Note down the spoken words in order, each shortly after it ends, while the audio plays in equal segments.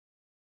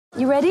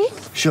You ready?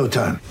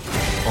 Showtime.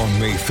 On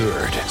May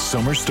 3rd,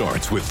 summer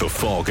starts with The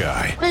Fall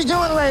Guy. Let's do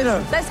it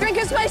later. Let's drink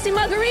a spicy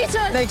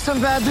margarita. Make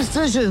some bad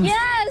decisions.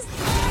 Yes!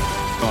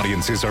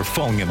 Audiences are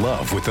falling in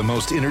love with the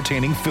most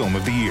entertaining film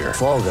of the year.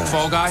 Fall Guy.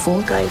 Fall Guy?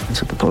 Fall guy.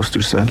 That's what the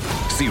poster said.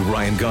 See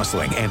Ryan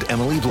Gosling and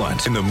Emily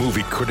Blunt in the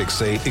movie critics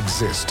say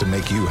exists to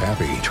make you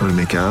happy. Trying to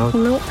make it out?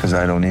 Nope. Because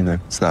I don't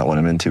either. It's not what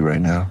I'm into right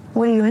now.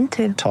 What are you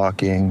into?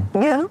 Talking.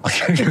 Yeah.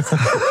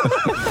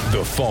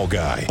 The Fall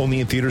Guy.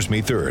 Only in theaters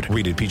May 3rd.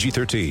 Rated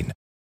PG-13.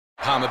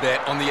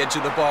 Palmerbet on the edge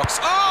of the box.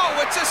 Oh,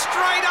 it's a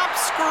straight-up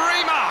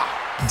screamer!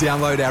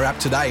 Download our app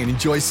today and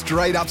enjoy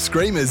straight-up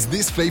screamers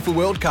this FIFA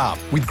World Cup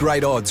with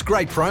great odds,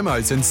 great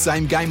promos and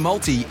same-game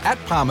multi at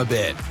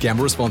Palmerbet.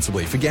 Gamble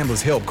responsibly. For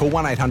Gamblers' Help, call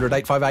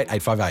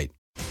 1-800-858-858.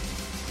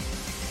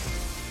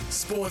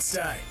 Sports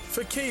Day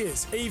for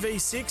Kia's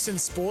EV6 and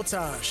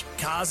Sportage,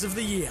 Cars of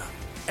the Year.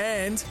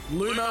 And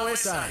Lumo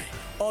SA,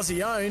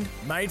 Aussie-owned,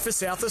 made for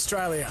South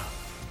Australia.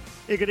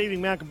 Yeah, good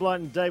evening, Malcolm Blight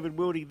and David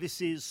Wildy.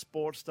 This is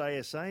Sports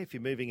Day SA. If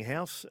you're moving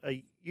house,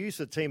 use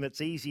the team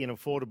that's easy and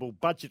affordable.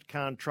 Budget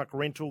car and truck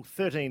rental,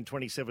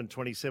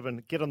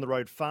 132727. Get on the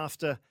road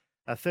faster,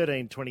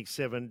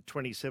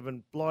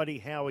 132727. Blighty,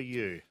 how are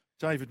you?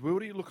 David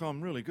Wildy, look,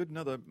 I'm really good.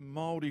 Another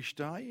mildish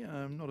day.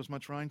 Not as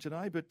much rain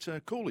today, but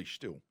coolish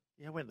still.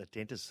 Yeah, I went to the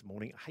dentist this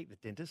morning. I hate the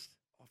dentist.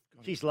 I've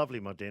got She's lovely,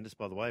 my dentist,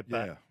 by the way,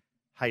 but Yeah.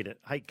 hate it.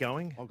 Hate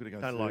going. I've got to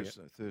go Don't like it.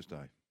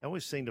 Thursday. I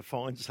always seem to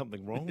find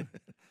something wrong.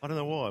 I don't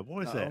know why.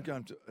 Why is No, that? I'm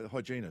going to a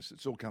hygienist.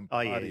 It's all come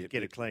Oh, yeah, part of it.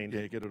 get it cleaned.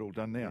 Yeah, get it all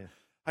done now. Yeah.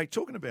 Hey,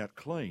 talking about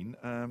clean,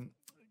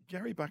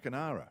 Gary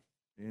Buckenara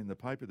in the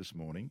paper this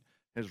morning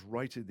has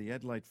rated the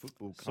Adelaide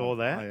Football Club Saw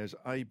that. players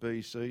A,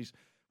 B, Cs.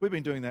 We've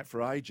been doing that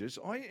for ages.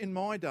 In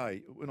my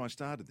day, when I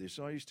started this,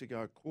 I used to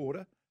go a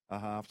quarter, a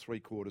half,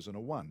 3/4 and a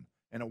 1.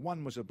 And a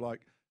 1 was a bloke,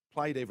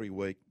 played every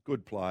week,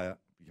 good player,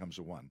 becomes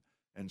a 1.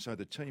 And so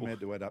the team had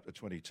to add up to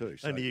 22.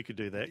 So, Only you could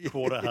do that.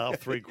 Quarter, half,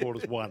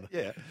 3/4, 1.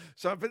 yeah.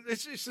 So, but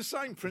it's the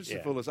same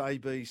principle as A,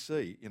 B,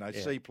 C. You know,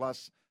 C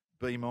plus,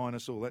 B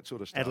minus, all that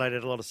sort of stuff. Adelaide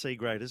had a lot of C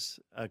graders.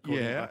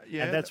 Yeah.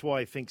 And that's why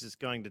he thinks it's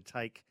going to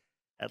take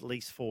at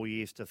least 4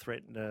 years to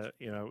threaten a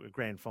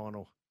grand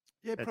final.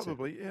 Yeah, That's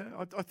probably.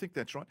 Yeah, I think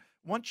that's right.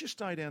 Once you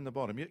stay down the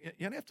bottom, you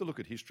don't have to look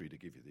at history to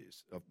give you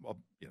this.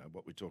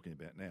 What we're talking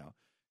about now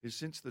is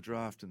since the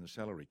draft and the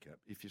salary cap,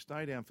 if you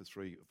stay down for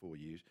 3 or 4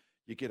 years,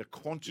 you get a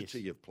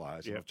quantity of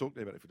players. Yep. And I've talked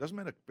about it. If it doesn't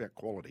matter about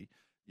quality,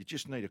 you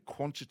just need a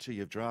quantity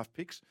of draft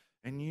picks,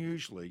 and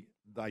usually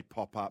they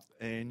pop up,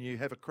 and you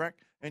have a crack,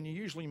 and you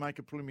usually make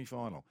a preliminary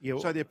final. Yeah,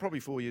 so they're probably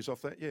 4 years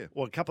off that. Yeah.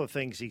 Well, a couple of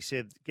things he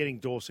said, getting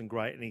Dawson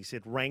great, and he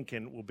said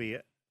Rankin will be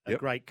a Yep.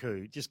 great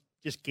coup. Just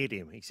get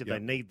him. He said Yep.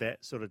 they need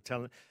that sort of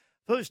talent. I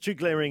thought it was two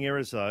glaring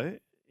errors, though,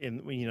 in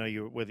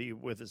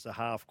whether it's a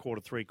half,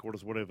 quarter,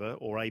 3/4, whatever,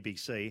 or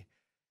ABC.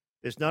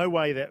 There's no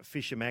way that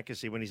Fisher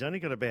Mackesy, when he's only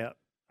got about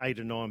 8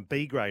 or 9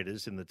 B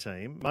graders in the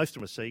team, most of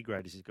them are C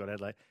graders he's got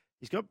Adelaide,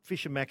 he's got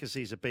Fisher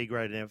Mackesy as a B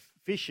grader. Now,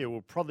 Fisher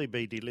will probably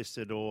be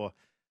delisted or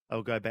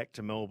they'll go back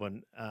to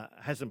Melbourne,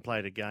 hasn't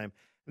played a game.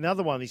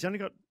 Another one, he's only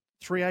got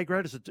 3 A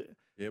graders.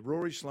 Yeah,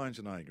 Rory Sloane's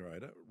an A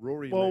grader,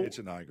 Rory Laird's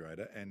an A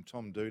grader, and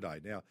Tom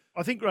Duday. Now,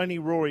 I think only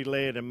Rory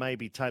Laird and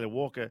maybe Taylor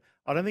Walker.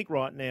 I don't think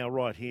right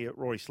here,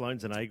 Rory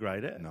Sloane's an A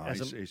grader. no,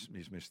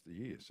 he's missed the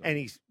year. So. And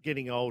he's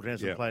getting old and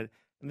hasn't Yeah. played.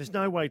 And there's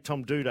no way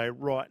Tom Duday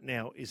right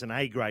now is an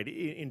A grade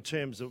in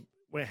terms of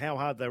how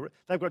hard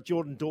they've got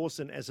Jordan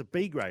Dawson as a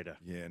B grader.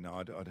 Yeah, no,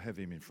 I'd have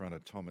him in front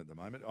of Tom at the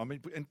moment. I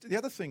mean, and the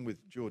other thing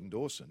with Jordan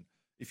Dawson,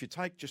 if you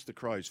take just the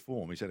Crows'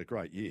 form, he's had a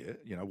great year.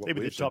 You know what? Maybe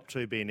the we've top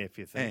said. 2 BNF,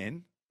 you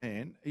think.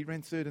 And he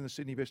ran 3rd in the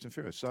Sydney Best and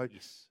Fairest. So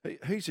Yes.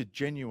 he's a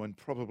genuine,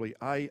 probably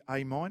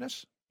A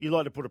minus. You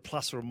like to put a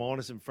plus or a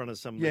minus in front of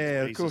some of these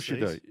Yeah, of Bs course you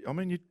and Cs. do. I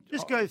mean, you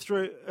Just go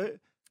through.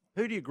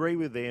 Who do you agree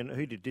with there, and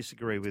who do you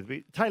disagree with?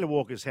 Taylor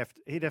Walker's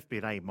he'd have to be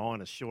an A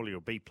minus, surely, or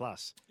B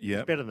plus. Yeah.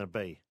 He's better than a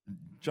B.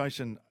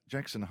 Jackson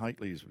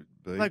Hately is B.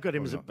 They've got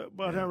him as a Probably B. not.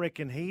 Well, I Yeah. don't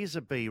reckon he is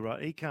a B,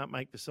 right? He can't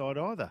make the side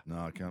either. No,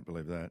 I can't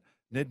believe that.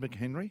 Ned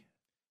McHenry,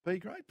 B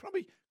grade,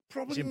 probably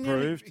He's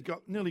improved.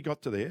 Nearly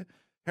got to there.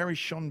 Harry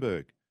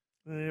Schonberg,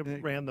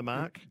 Round the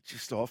mark.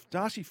 just off.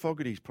 Darcy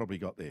Fogarty's probably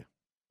got there,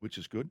 which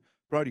is good.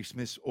 Brody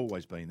Smith's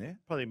always been there.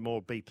 Probably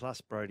more B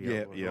plus, Brody.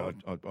 Yeah, right?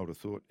 I would have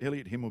thought.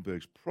 Elliot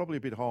Himmelberg's probably a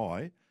bit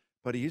high,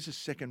 but he is a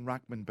second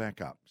ruckman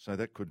backup, so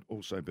that could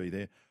also be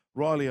there.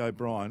 Riley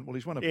O'Brien, well,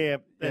 he's one of Yeah,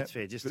 that's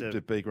fair. Just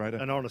a B grader.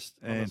 an honest.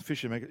 And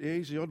Fisher Mackesy, yeah,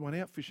 he's the odd one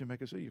out. Fisher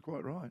Mackesy, you're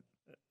quite right.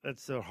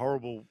 That's a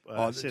horrible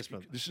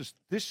assessment. This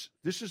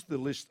is the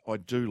list I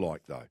do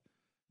like though.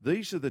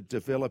 These are the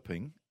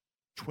developing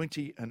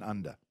 20 and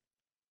under.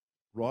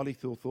 Riley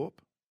Thorthorpe,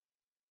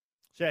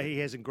 So he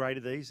hasn't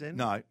graded these then?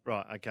 no.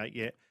 Right, okay,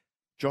 yeah.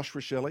 Josh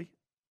Rochelle,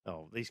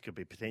 Oh, these could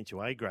be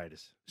potential A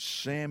graders.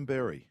 Sam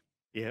Berry.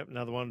 Yeah,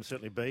 another one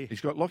certainly B. He's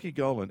got Lockie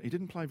Golan. He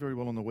didn't play very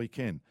well on the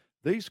weekend.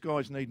 These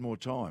guys need more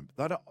time.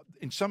 They don't,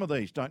 in some of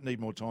these, don't need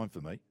more time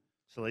for me.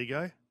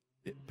 Saligo?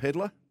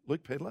 Pedler,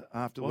 Luke Pedler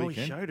after the Well,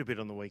 weekend. he showed a bit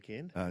on the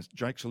weekend.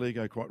 Jake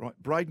Saligo, quite right.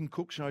 Braden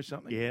Cook showed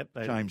something. Yeah.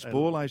 James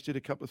Borlase did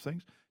a couple of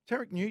things.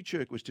 Tarek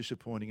Newchurk was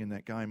disappointing in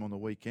that game on the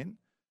weekend.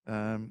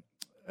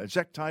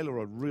 Zach Taylor,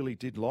 I really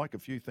did like a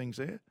few things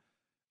there.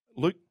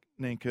 Luke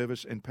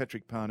Nankervis and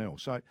Patrick Parnell.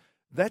 So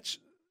that's,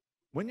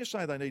 when you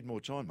say they need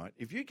more time, mate,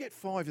 if you get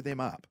 5 of them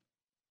up.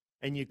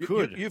 And you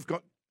could. You've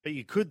got. But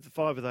you could,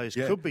 5 of those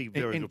could be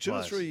very in good 2 or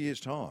players. 3 years'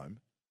 time,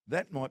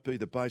 that might be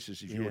the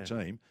basis of your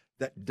team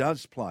that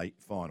does play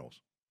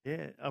finals.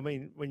 Yeah, I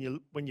mean, when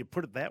you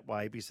put it that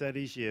way, because that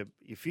is your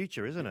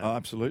future, isn't it? Oh,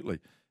 absolutely.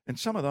 And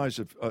some of those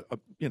have,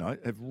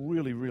 have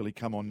really, really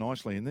come on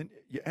nicely. And then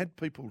you add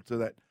people to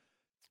that.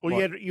 Well,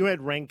 you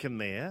had Rankin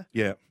there,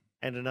 Yeah.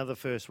 and another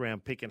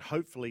first-round pick, and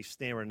hopefully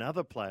snare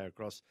another player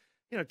across.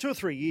 2 or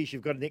 3 years,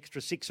 you've got an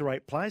extra 6 or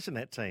 8 players in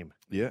that team.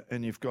 Yeah,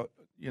 and you've got,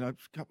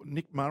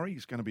 Nick Murray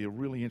is going to be a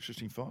really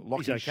interesting fight.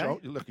 Lucky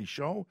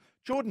Scholl.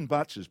 Jordan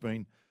Butts has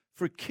been,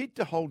 for a kid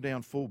to hold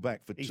down full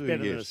back for 2 years. He's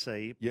better than a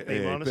C,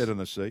 being honest. Better than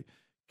a C.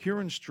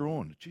 Kieran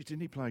Strawn, geez,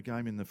 didn't he play a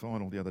game in the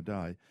final the other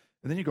day?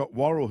 And then you've got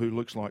Worrell, who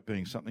looks like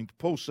being something.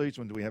 Paul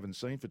Seedsman, who we haven't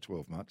seen for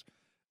 12 months.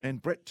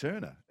 And Brett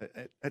Turner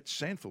at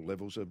Sandford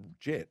levels a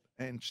jet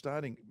and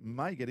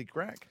may get a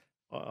crack.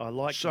 I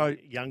like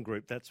young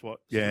group. That's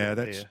what. Yeah,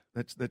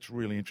 that's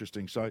really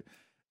interesting. So,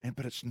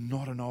 but it's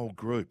not an old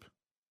group.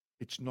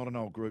 It's not an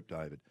old group,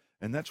 David,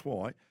 and that's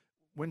why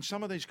when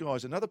some of these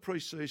guys, another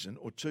pre-season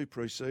or 2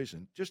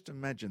 pre-season, just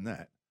imagine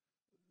that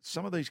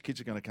some of these kids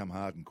are going to come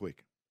hard and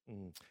quick.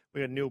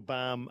 We got Neil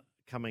Baum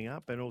coming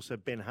up, and also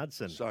Ben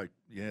Hudson. So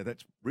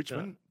that's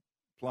Richmond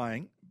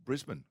playing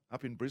Brisbane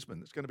up in Brisbane.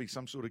 It's going to be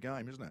some sort of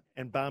game, isn't it?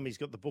 And Baumy's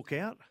got the book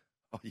out.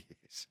 Oh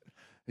yes,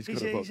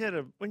 He's had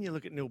when you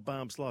look at Neil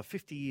Baum's life,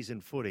 50 years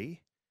in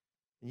footy,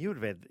 and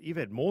you've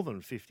had more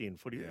than 50 in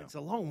footy. Yeah. It's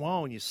a long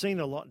while, and you've seen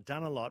a lot,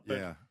 done a lot.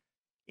 But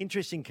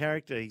interesting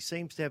character. He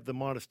seems to have the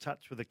Midas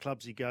touch with the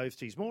clubs he goes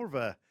to. He's more of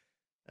a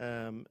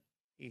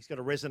he's got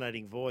a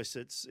resonating voice.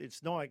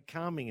 It's not a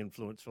calming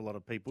influence for a lot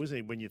of people, isn't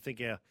he? When you think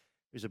he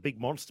was a big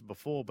monster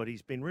before, but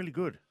he's been really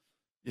good.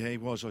 Yeah, he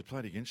was. I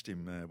played against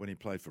him when he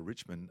played for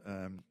Richmond.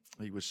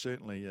 He was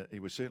certainly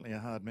a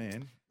hard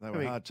man. They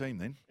were a hard team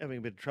then. Having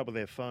a bit of trouble with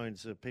their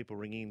phones, people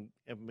ringing,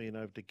 haven't been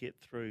able to get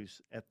through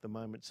at the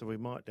moment, so we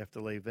might have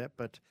to leave that.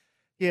 But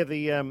yeah,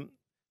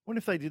 wonder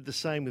if they did the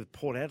same with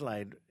Port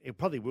Adelaide. It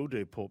probably will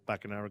do. Port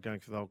Buckenara going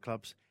through the old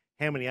clubs.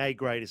 How many A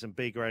graders and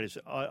B graders?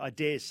 I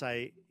dare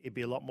say it'd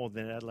be a lot more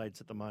than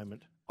Adelaide's at the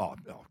moment. Oh,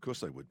 of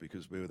course they would,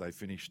 because where they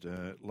finished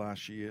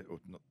last year, or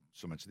not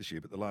so much this year,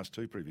 but the last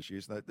 2 previous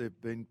years,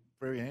 they've been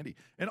very handy.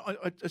 And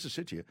as I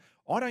said to you,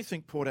 I don't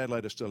think Port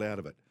Adelaide are still out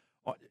of it.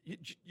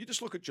 You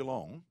just look at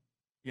Geelong,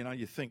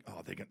 you think,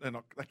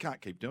 they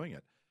can't keep doing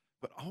it.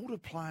 But older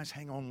players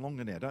hang on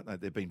longer now, don't they?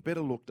 They've been better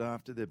looked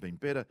after. They've been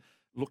better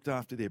looked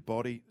after their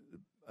body.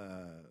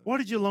 Why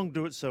did Geelong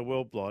do it so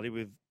well, Blighty,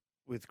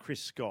 with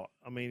Chris Scott?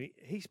 I mean,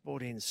 he's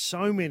brought in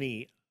so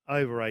many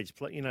overage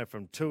players,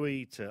 from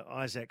Tui to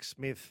Isaac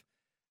Smith.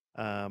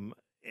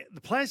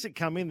 The players that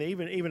come in there,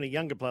 even a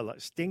younger player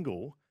like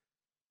Stengel,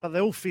 but they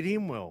all fit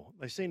in well.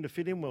 They seem to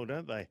fit in well,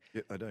 don't they?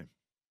 Yeah, they do.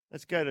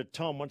 Let's go to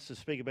Tom, wants to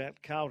speak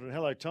about Carlton.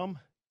 Hello, Tom.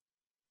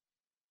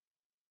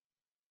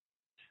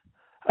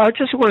 I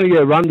just want to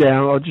get a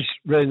rundown. I just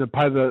read in the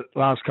paper the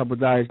last couple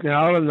of days.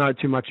 Now, I don't know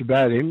too much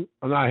about him.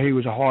 I know he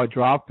was a high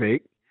draft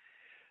pick.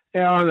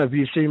 Now, I don't know if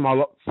you've seen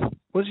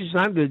what's his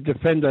name, the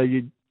defender,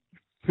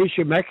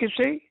 Fisher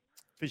Mackesy?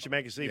 Fisher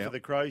Mackesy for the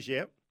Crows,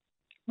 yeah.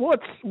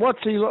 What's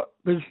he like?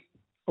 Because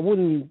I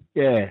wouldn't,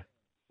 yeah.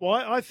 Well,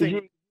 I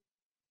think,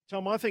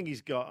 Tom,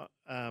 he's got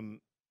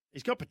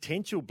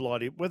potential,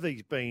 Blighty, whether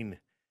he's been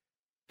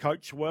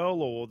coached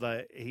well or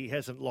he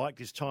hasn't liked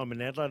his time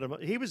in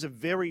Adelaide. He was a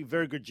very,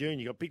 very good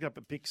junior. Got picked up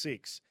at pick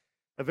 6,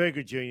 a very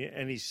good junior,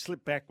 and he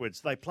slipped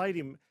backwards. They played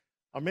him.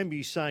 I remember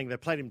you saying they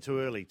played him too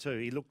early too.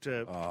 He looked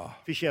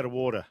fish out of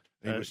water.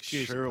 He was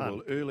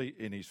terrible early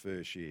in his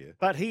first year.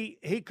 But he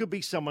could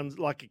be someone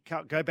like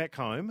go back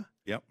home.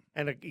 Yep.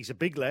 And he's a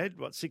big lad,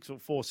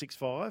 6'4",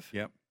 6'5".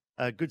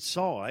 Yep. Good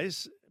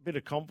size, a bit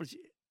of confidence.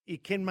 You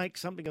can make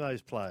something of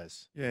those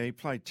players. Yeah, he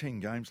played 10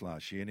 games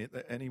last year,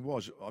 and he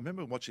was. I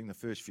remember watching the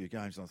first few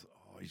games, and I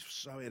thought, he's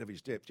so out of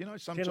his depth.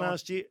 Sometimes 10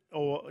 last year,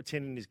 or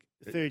 10 in his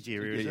third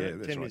year.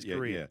 That's 10 in his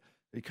career. Yeah.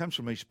 He comes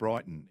from East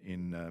Brighton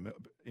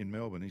in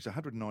Melbourne. He's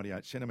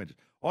 198 centimetres.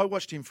 I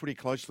watched him pretty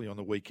closely on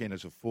the weekend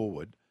as a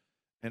forward,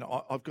 and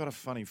I've got a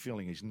funny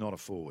feeling he's not a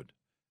forward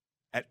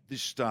at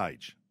this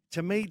stage.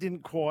 To me,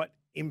 didn't quite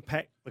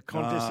impact the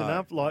contest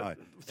enough.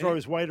 Throw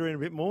his weight around a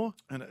bit more.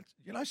 And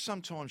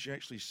sometimes you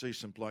actually see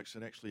some blokes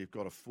that actually have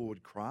got a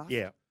forward craft.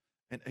 Yeah.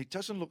 And he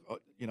doesn't look,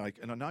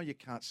 and I know you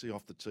can't see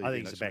off the TV. I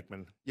think he's a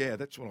backman. Yeah,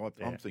 that's what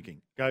I'm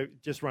thinking. Go,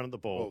 just run at the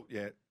ball. Well,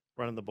 yeah.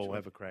 Running the ball,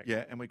 have a crack.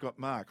 Yeah, and we've got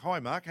Mark. Hi,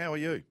 Mark. How are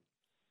you?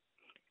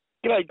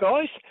 G'day,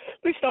 guys.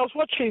 Listen, I was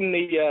watching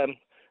the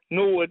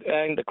Norwood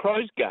and the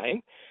Crows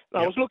game,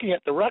 and I was looking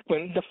at the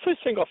ruckman. The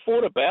first thing I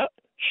thought about,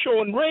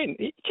 Sean Wren.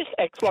 He just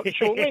acts like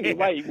Sean Wren. The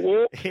way he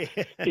walks,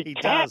 he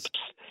does.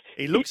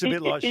 He looks a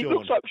bit like Sean. He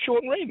looks like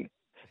Sean Wren.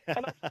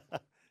 And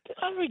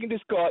I reckon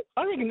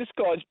this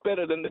guy's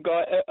better than the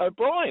guy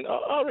O'Brien.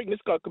 I reckon this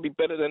guy could be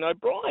better than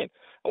O'Brien.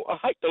 I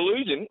hate to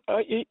lose him.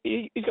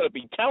 He's got to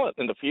be talent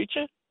in the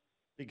future.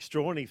 Big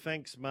Strawny,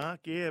 thanks,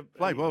 Mark. Yeah,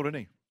 Played well,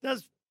 didn't he?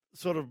 Does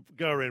sort of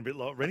go around a bit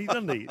like Rennie,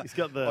 doesn't he? He's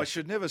got the. I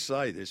should never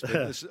say this,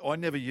 but I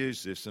never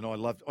used this, and I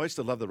used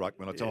to love the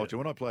ruckman. I told you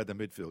when I played the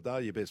midfield,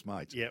 they're your best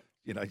mates. Yep.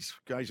 You know,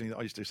 occasionally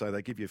I used to say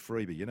they give you a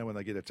freebie. You know, when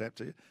they get a tap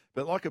to you,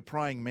 but like a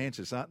praying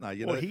mantis, aren't they?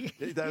 You know,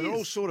 they're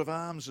all sort of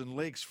arms and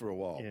legs for a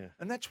while,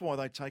 and that's why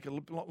they take a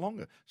lot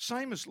longer.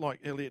 Same as like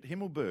Elliot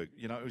Himmelberg,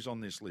 you know, who's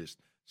on this list.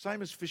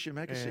 Same as Fisher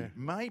Mackesy.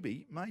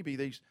 Yeah. Maybe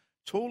these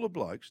taller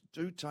blokes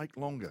do take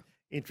longer.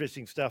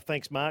 Interesting stuff.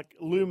 Thanks, Mark.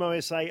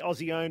 Lumo SA,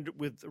 Aussie owned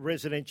with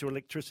residential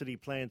electricity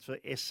plans for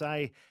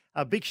SA.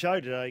 A big show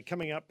today.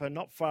 Coming up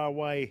not far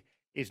away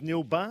is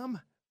Neil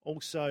Baum,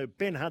 also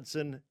Ben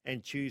Hudson,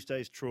 and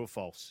Tuesday's True or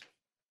False.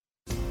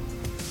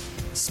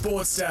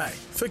 Sports Day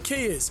for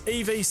Kia's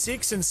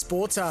EV6 and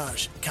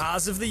Sportage,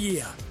 Cars of the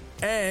Year.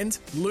 And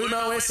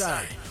Lumo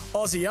SA,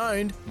 Aussie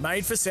owned,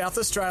 made for South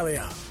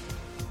Australia.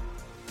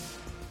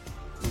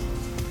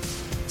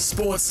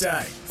 Sports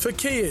Day for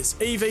Kia's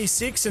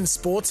EV6 and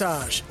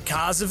Sportage,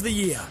 Cars of the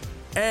Year.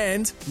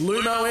 And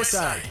Lumo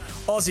SA,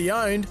 Aussie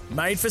owned,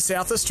 made for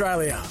South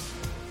Australia.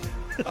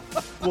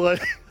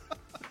 What?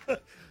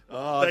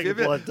 Sorry,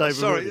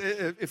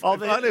 if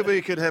only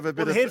we could have a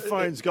bit of... The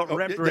headphones got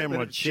wrapped around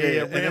my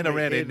chair. And then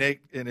around his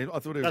neck. And I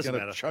thought he was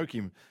going to choke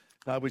him.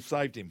 No, we've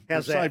saved him.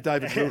 How's we've saved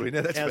David Drury.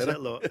 Now that's How's better.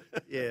 That look?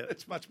 Yeah.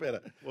 It's much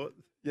better. What?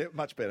 Yeah,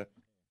 much better.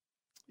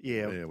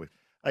 Yeah.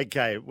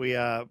 Okay, we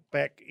are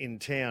back in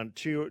town.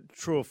 True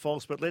or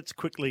false, but let's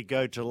quickly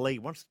go to Lee.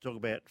 Wants to talk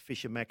about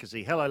Fisher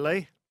Mackesy. Hello,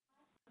 Lee.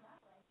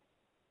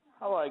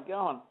 Hello, go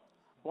on.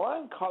 Why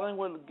didn't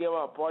Collingwood give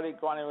up Brody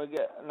Grundy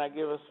and they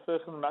give us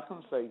first and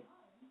Mackenzie?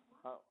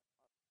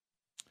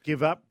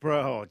 Give up,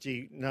 bro? Oh,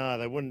 gee, no,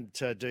 they wouldn't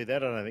do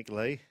that, I don't think,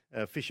 Lee.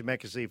 Fisher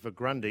Mackesy for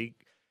Grundy.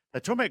 They're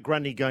talking about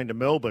Grundy going to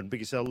Melbourne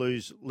because they'll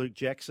lose Luke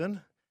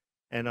Jackson.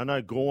 And I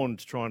know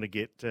Gawn's trying to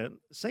get...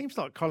 seems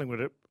like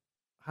Collingwood are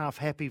half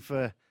happy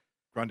for...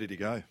 Grundy to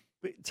go.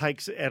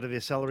 Takes out of their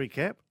salary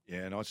cap.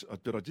 Yeah,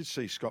 but I did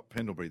see Scott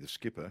Pendlebury, the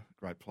skipper,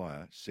 great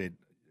player, said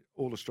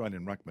all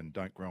Australian ruckmen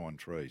don't grow on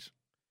trees.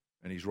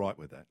 And he's right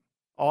with that.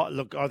 Oh,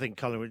 look, I think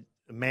Collingwood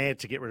are mad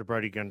to get rid of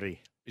Brody Grundy.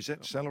 Is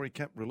that salary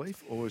cap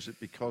relief or is it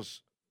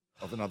because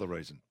of another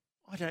reason?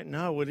 I don't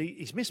know. Well,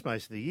 he's missed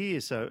most of the year,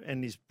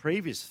 and his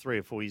previous 3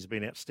 or 4 years have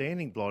been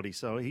outstanding, Blighty,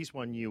 so he's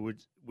one you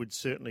would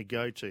certainly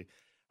go to.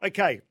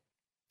 Okay,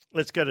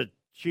 let's go to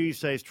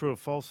Tuesday's True or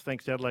False.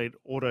 Thanks to Adelaide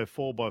Auto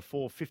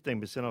 4x4,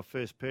 15% off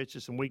first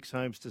purchase and Weeks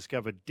Homes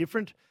discovered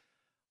different.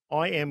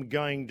 I am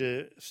going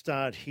to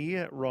start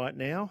here right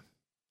now.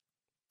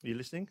 Are you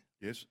listening?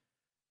 Yes.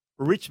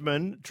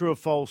 Richmond, True or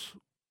False,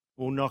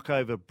 will knock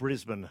over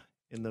Brisbane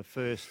in the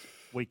first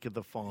week of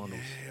the finals.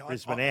 Yeah,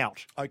 Brisbane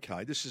out.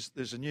 Okay,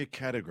 there's a new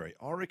category.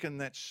 I reckon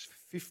that's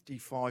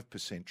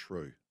 55%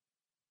 true.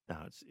 No,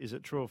 is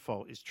it true or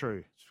false? It's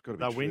true. It's got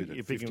to be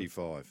true.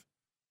 55.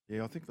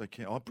 Yeah, I think they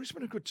can. Oh,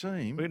 Brisbane are a good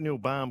team. We've got Neil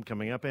Baum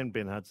coming up and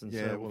Ben Hudson,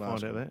 so we'll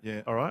find out that.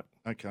 Yeah. All right.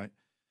 Okay.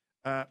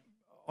 On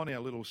our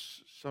little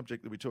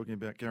subject that we're talking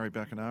about, Gary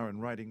Bacanara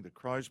and rating the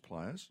Crows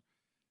players,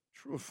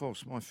 true or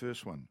false, my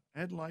first one.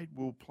 Adelaide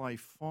will play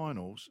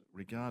finals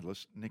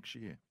regardless next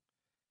year.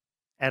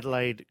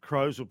 Adelaide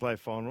Crows will play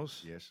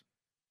finals? Yes.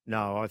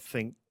 No, I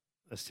think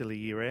they're still a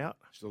year out.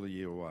 Still a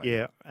year away.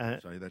 Yeah.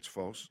 So that's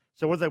false.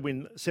 So what, they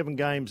win 7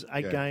 games,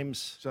 8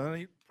 games? So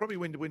they probably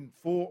win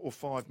 4 or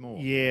 5 more.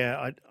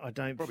 Yeah, I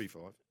don't... Probably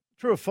 5.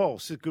 True or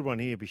false? It's a good one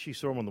here, because you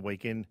saw them on the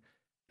weekend.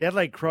 The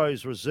Adelaide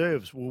Crows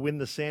reserves will win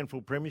the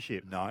Sandford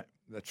Premiership. No,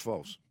 that's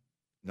false.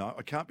 No,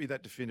 I can't be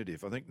that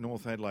definitive. I think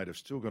North Adelaide have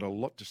still got a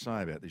lot to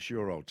say about this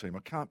year-old team. I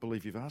can't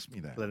believe you've asked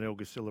me that.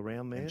 Glenelga's still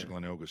around there? And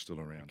Glenelga's still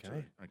around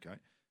too. Okay.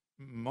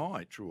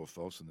 My true or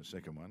false in the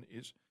second one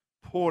is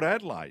Port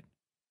Adelaide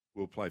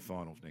will play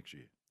finals next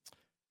year.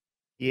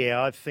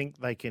 Yeah, I think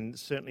they can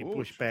certainly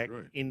push back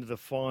into the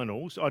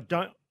finals. I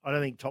don't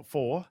think top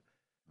 4. Okay.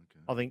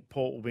 I think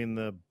Port will be in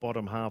the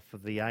bottom half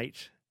of the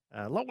 8.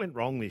 A lot went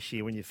wrong this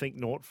year when you think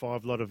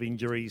 0-5, a lot of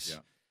injuries.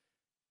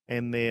 Yeah.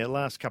 And their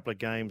last couple of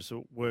games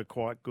were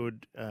quite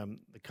good.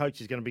 The coach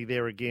is going to be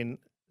there again,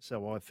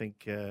 so I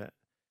think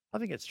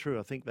it's true.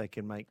 I think they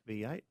can make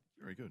the 8.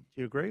 Very good.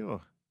 Do you agree?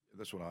 Or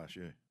that's what I asked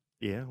you.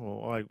 Yeah,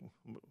 well, I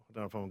don't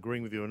know if I'm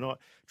agreeing with you or not.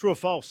 True or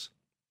false?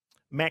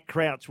 Matt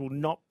Crouch will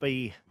not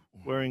be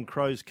wearing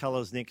Crows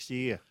colours next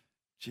year.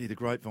 Gee, the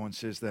grapevine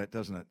says that,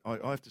 doesn't it?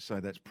 I have to say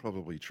that's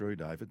probably true,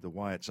 David, the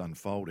way it's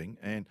unfolding.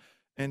 And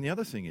the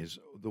other thing is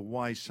the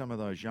way some of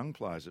those young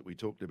players that we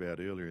talked about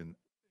earlier in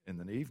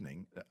the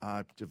evening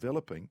are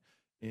developing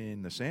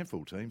in the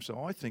Sandford team.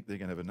 So I think they're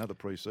going to have another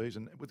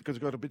pre-season because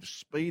they've got a bit of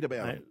speed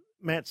about it.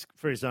 Matt's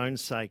for his own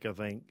sake, I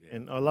think. Yeah.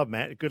 And I love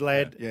Matt. Good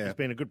lad. Yeah. He's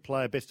been a good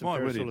player, best of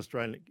Ferris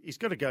Australian. He's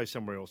got to go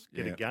somewhere else,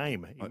 get a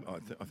game.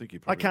 I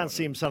think I can't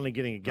see him suddenly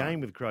getting a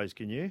game with Crows,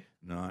 can you?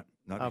 No.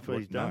 After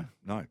he's done?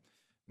 No.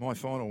 My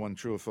final one,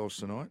 true or false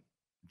tonight,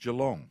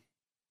 Geelong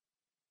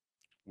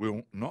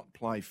will not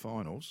play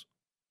finals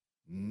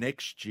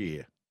next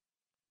year.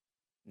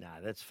 No,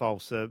 that's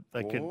false. I'm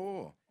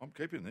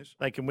keeping this.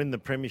 They can win the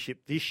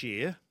premiership this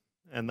year,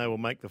 and they will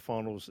make the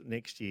finals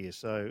next year.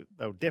 So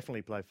they'll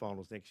definitely play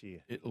finals next year.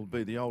 It'll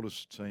be the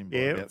oldest team by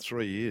about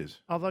 3 years.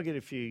 Oh, they'll get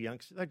a few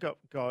youngsters. They've got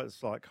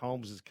guys like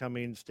Holmes has come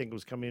in,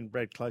 Stengel's come in,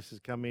 Brad Close has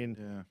come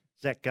in,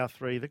 Zach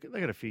Guthrie. They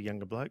got a few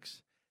younger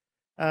blokes.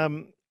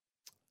 How's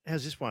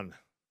this one?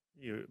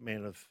 You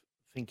man of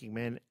thinking,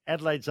 man.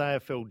 Adelaide's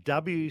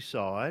AFLW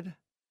side.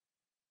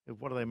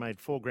 What have they made?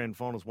 4 grand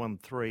finals, won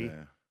 3.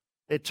 Yeah.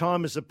 Their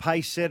time as the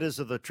pace setters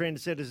or the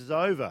trend setters is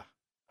over.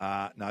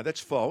 No,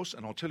 that's false,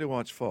 and I'll tell you why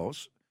it's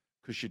false.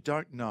 Because you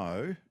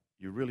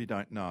really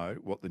don't know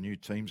what the new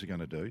teams are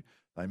going to do.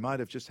 They might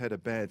have just had a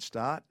bad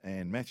start,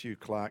 and Matthew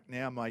Clark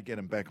now may get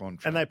them back on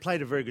track. And they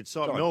played a very good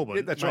side, Melbourne.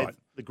 Yeah, that's right.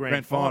 The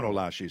grand final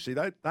last year. See,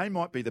 they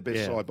might be the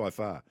best side by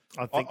far.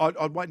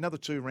 I'd wait another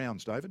 2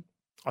 rounds, David.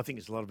 I think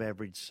there's a lot of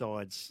average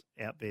sides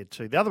out there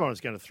too. The other one I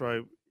was going to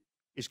throw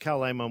is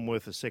Carl Amon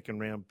worth a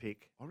second-round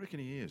pick? I reckon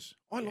he is.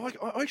 I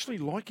actually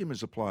like him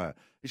as a player.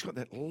 He's got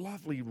that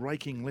lovely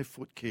raking left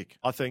foot kick.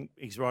 I think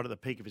he's right at the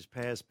peak of his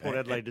powers. Port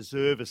Adelaide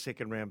deserve a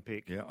second-round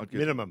pick. Yeah, I'd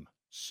minimum.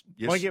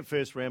 Yes. Won't get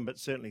first round, but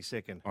certainly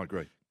second. I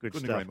agree. Good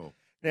Couldn't stuff. agree more.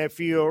 Now, if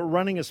you're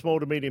running a small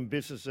to medium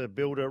business, a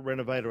builder,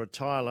 renovator, or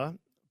tiler,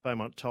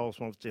 Beaumont Tiles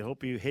wants to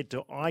help you. Head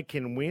to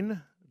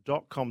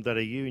iCanWin.com.au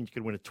and you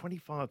can win a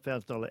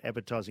 $25,000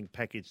 advertising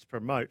package to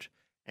promote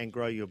and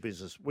grow your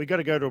business. We've got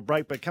to go to a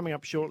break, but coming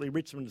up shortly,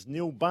 Richmond's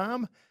Neil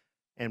Baum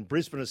and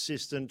Brisbane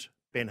assistant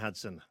Ben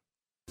Hudson.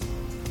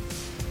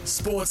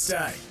 Sports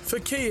Day for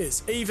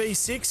Kia's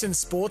EV6 and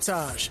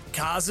Sportage,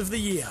 Cars of the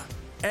Year.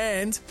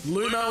 And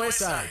Lumo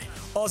SA,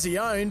 Aussie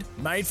owned,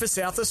 made for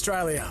South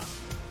Australia.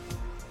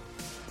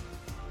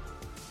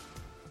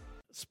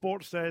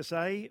 Sports Day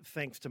SA,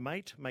 thanks to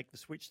Mate. Make the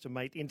switch to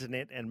Mate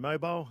Internet and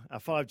Mobile. Our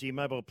 5G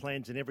mobile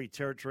plans in every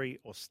territory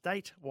or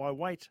state. Why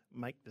wait?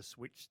 Make the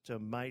switch to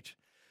Mate.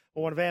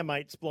 Well, one of our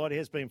mates, Blighty,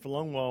 has been for a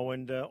long while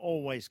and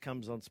always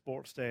comes on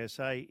Sports Day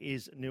SA,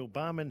 is Neil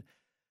Barman.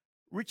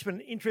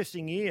 Richmond,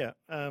 interesting year.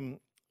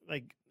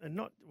 They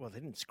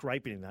didn't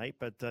scrape it in 8,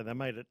 but they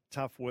made it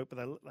tough work.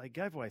 But they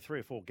gave away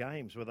 3 or 4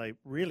 games where they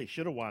really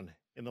should have won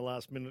in the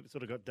last minute. It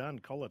sort of got done,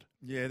 collared.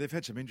 Yeah, they've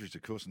had some injuries,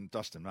 of course, and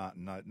Dustin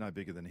Martin, no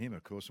bigger than him,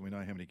 of course, and we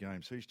know how many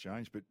games he's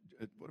changed. But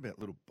what about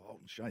little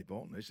Bolton, Shea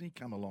Bolton? Hasn't he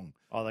come along?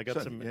 Oh, they got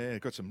got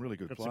some really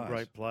good players. Some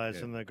great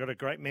players, and they've got a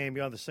great man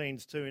behind the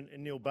scenes too,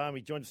 in Neil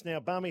Barmy. Joins us now.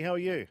 Barmy, how are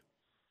you?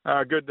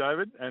 Good,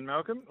 David and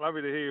Malcolm.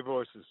 Lovely to hear your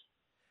voices.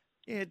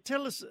 Yeah,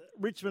 tell us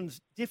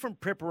Richmond's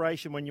different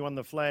preparation when you won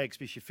the flags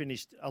because you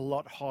finished a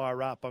lot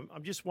higher up.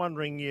 I'm just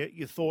wondering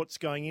your thoughts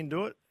going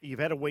into it. You've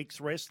had a week's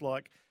rest,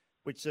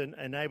 which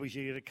enables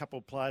you to get a couple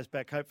of players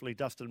back. Hopefully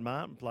Dustin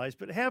Martin plays.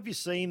 But how have you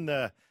seen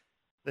the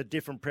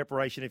different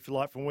preparation, if you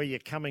like, from where you're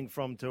coming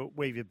from to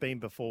where you've been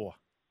before?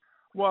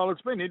 Well,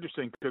 it's been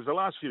interesting because the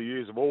last few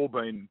years have all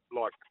been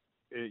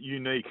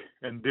unique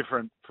and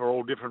different for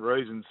all different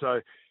reasons.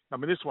 So, I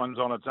mean, this one's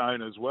on its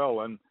own as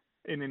well. And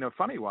in a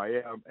funny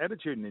way, our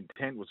attitude and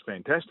intent was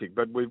fantastic,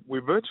 but we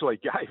virtually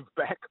gave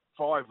back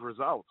 5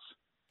 results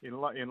in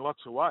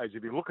lots of ways.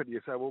 If you look at it, you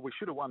say, well, we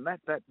should have won that,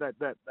 and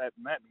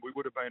we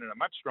would have been in a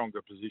much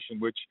stronger position,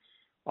 which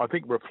I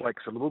think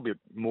reflects a little bit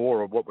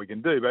more of what we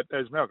can do. But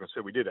as Malcolm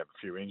said, we did have a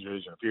few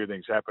injuries and a few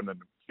things happened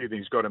and a few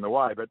things got in the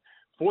way. But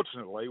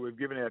fortunately, we've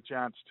given our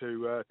chance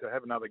to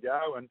have another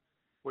go, and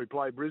we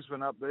play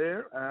Brisbane up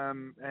there,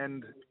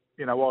 and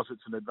whilst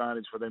it's an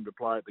advantage for them to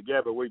play at the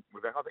Gabba,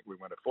 I think we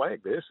went a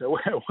flag there, so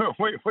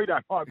we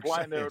don't mind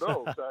playing there at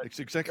all. So it's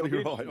exactly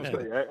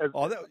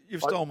right.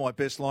 You've stolen my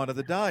best line of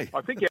the day.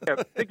 I think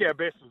our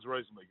best was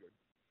reasonably good.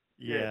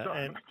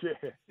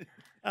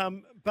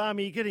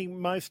 Barmy, you're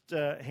getting most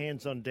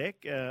hands on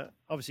deck.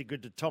 Obviously,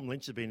 good to Tom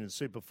Lynch has been in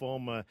super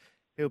form.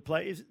 He'll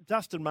play. Is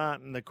Dustin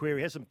Martin, the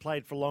query, hasn't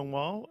played for a long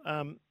while.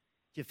 Do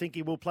you think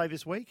he will play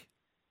this week?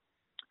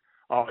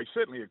 Oh, he's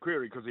certainly a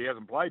query because he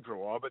hasn't played for a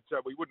while, but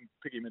we wouldn't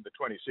pick him in the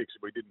 26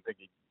 if we didn't think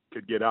he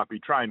could get up. He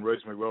trained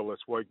reasonably well this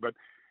week, but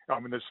I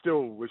mean, we've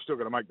still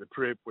got to make the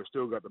trip. We've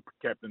still got the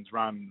captain's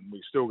run.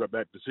 We've still got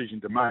that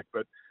decision to make.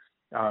 But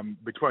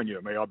between you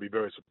and me, I'd be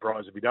very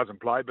surprised if he doesn't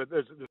play. But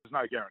there's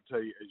no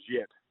guarantee as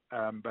yet.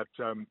 I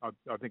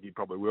think he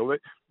probably will.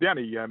 The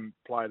only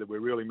player that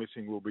we're really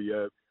missing will be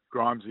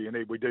Grimesy,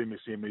 and we do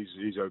miss him.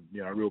 He's a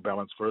real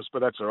balance for us, but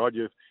that's all right.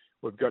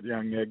 We've got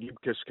young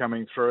Gibcus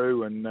coming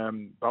through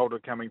and Boulder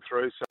coming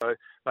through, so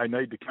they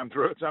need to come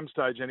through at some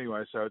stage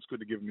anyway, so it's good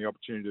to give them the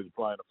opportunity to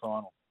play in a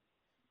final.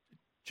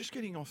 Just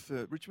getting off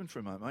Richmond for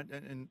a moment,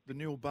 and the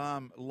Neil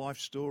Baum life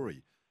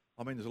story.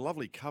 I mean, there's a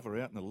lovely cover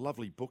out and a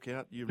lovely book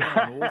out. You've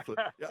run an author.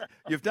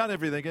 You've done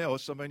everything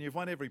else. I mean, you've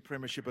won every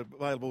premiership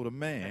available to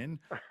man,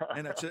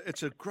 and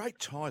it's a great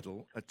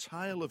title, A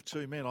Tale of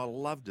Two Men. I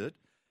loved it.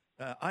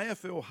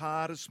 AFL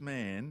Hardest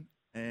Man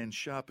and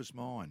Sharpest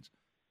Minds.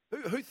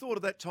 Who thought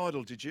of that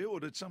title? Did you, or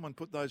did someone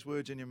put those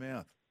words in your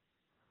mouth?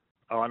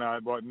 Oh no,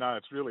 no,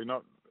 it's really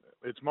not.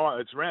 It's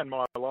around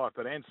my life.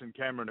 But Anson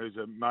Cameron, who's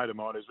a mate of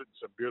mine, has written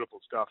some beautiful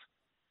stuff.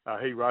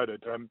 He wrote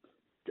it.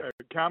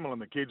 Carmel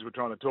and the kids were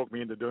trying to talk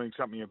me into doing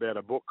something about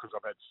a book because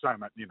I've had so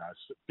much,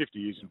 50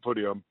 years in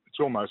footy. It's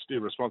almost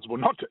irresponsible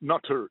not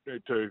to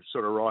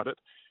sort of write it.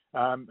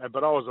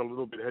 But I was a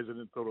little bit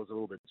hesitant, thought it was a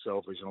little bit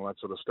selfish and all that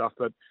sort of stuff.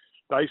 But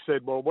they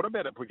said, well, what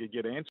about if we could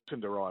get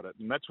Anson to write it?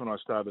 And that's when I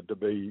started to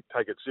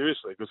take it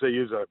seriously, because he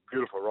is a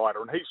beautiful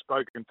writer and he's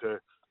spoken to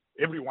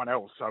everyone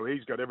else. So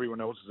he's got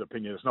everyone else's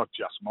opinion. It's not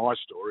just my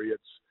story.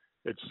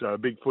 It's a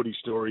big footy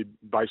story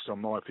based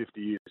on my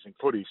 50 years in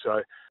footy.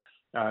 So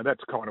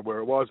that's kind of where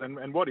it was.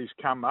 And what he's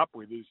come up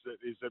with is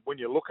that when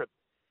you look at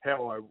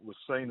how I was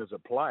seen as a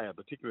player,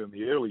 particularly in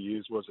the early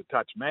years, was a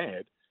touch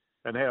mad,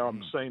 and how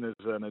I'm seen as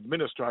an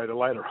administrator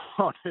later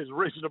on is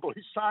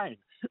reasonably sane.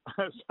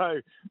 So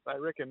they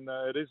reckon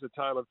it is a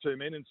tale of two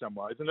men in some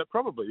ways, and it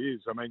probably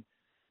is. I mean,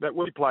 that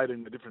we played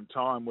in a different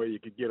time where you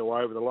could get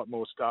away with a lot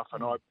more stuff,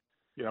 and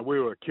we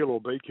were kill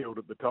or be killed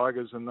at the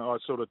Tigers, and I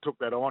sort of took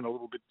that on a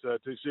little bit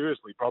too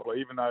seriously, probably,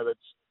 even though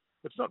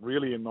it's not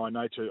really in my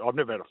nature. I've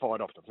never had a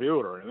fight off the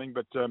field or anything,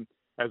 but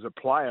as a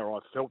player, I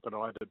felt that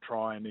I had to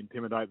try and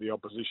intimidate the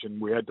opposition.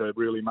 We had to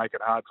really make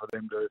it hard for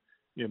them to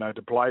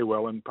play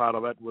well, and part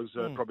of that was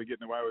probably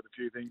getting away with a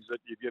few things that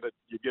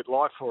you get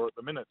life for at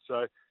the minute.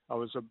 So I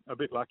was a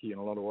bit lucky in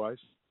a lot of ways.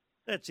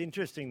 That's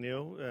interesting,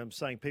 Neil,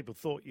 saying people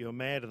thought you were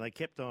mad and they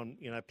kept on,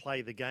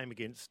 play the game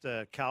against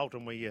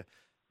Carlton where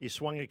you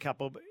swung a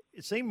couple. But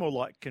it seemed more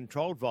like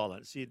controlled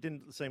violence. It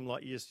didn't seem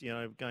like you just,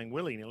 going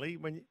willy-nilly.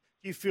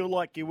 Do you feel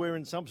like you were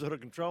in some sort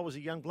of control as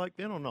a young bloke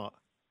then or not?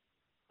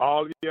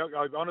 Oh, yeah,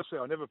 honestly,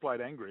 I never played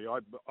angry.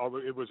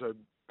 It was a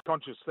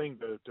conscious thing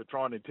to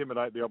try and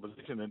intimidate the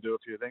opposition and do a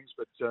few things,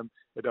 but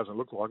it doesn't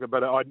look like it.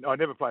 But I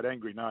never played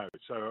angry, no.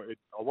 So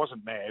I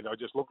wasn't mad. I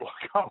just looked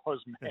like I was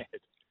mad.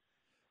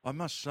 I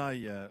must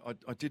say,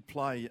 I did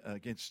play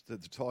against the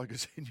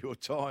Tigers in your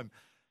time.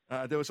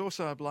 There was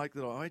also a bloke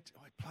that I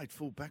played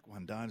full back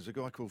one day, and there's a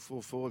guy called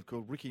full forward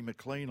called Ricky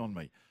McLean on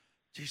me.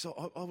 Geez,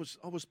 I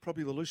was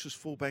probably the loosest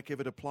fullback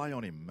ever to play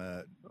on him.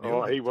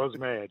 He was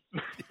mad.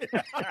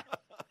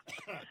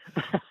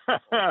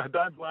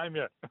 Don't blame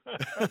you.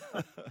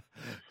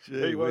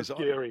 He was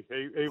scary.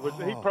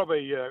 He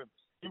probably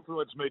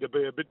influenced me to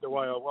be a bit the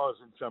way I was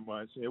in some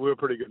ways. Yeah, we were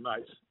pretty good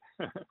mates.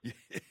 Yeah,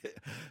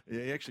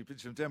 he actually did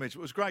some damage. It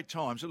was great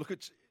times. Look,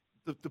 it's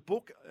the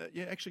book.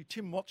 Actually,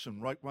 Tim Watson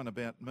wrote one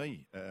about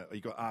me. He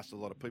got asked a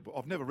lot of people.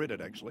 I've never read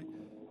it, actually.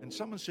 And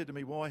someone said to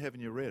me, why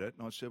haven't you read it?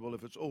 And I said, well,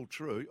 if it's all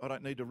true, I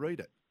don't need to read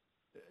it.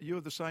 You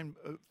have the same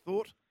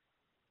thought?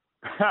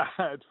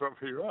 That's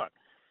probably right.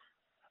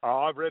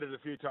 I've read it a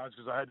few times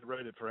because I had to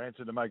read it for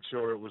Anson to make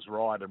sure it was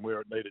right and where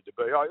it needed to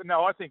be.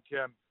 I think,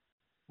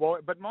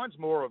 but mine's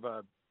more of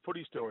a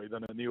footy story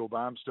than a Neil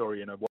Baum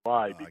story in a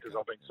way, because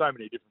I've been so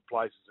many different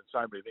places and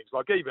so many things.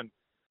 Like even,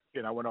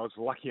 when I was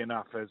lucky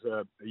enough as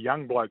a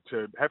young bloke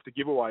to have to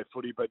give away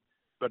footy, but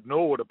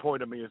Norwood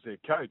appointed me as their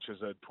coach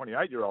as a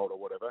 28-year-old or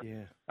whatever.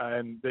 Yeah.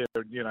 And they're,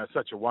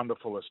 such a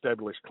wonderful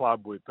established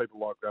club with people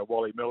like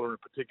Wally Miller in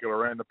particular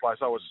around the place.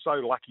 I was so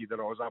lucky that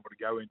I was able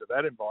to go into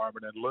that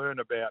environment and learn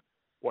about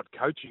what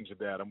coaching's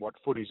about and what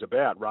footy's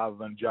about rather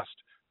than just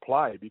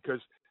play. Because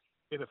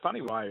in a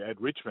funny way, at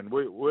Richmond,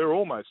 we're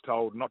almost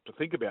told not to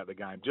think about the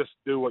game. Just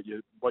do what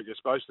you're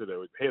supposed to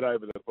do. Head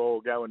over the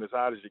ball, go in as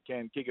hard as you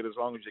can, kick it as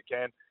long as you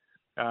can,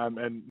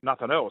 and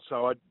nothing else.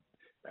 So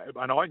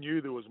I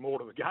knew there was more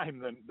to the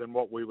game than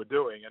what we were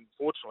doing. And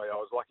fortunately, I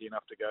was lucky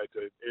enough to go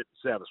to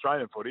South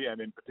Australian footy, and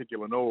in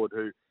particular Norwood,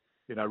 who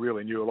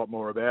really knew a lot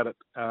more about it,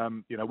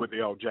 with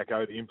the old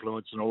Jacko, the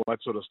influence and all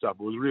that sort of stuff.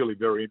 It was really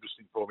very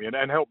interesting for me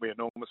and helped me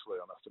enormously,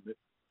 I must admit.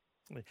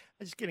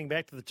 Just getting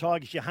back to the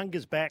Tigers, your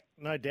hunger's back,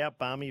 no doubt,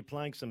 Barmy. You're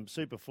playing some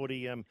super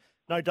footy.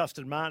 No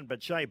Dustin Martin,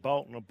 but Shea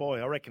Bolton, boy,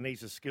 I reckon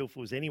he's as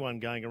skillful as anyone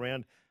going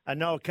around.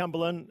 Noah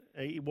Cumberland,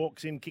 he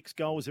walks in, kicks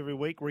goals every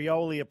week.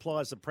 Rioli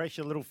applies the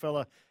pressure. Little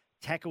fella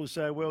tackles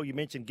so well. You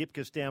mentioned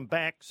Gipkus down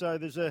back. So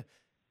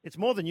it's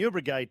more than your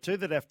brigade too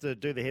that have to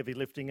do the heavy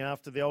lifting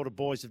after the older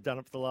boys have done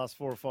it for the last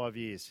 4 or 5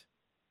 years.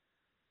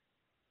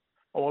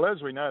 Well,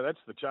 as we know, that's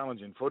the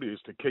challenge in footy,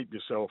 is to keep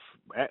yourself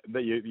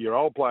your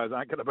old players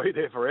aren't going to be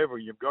there forever.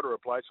 You've got to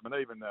replace them.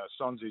 And even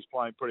Sonzi's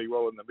playing pretty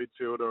well in the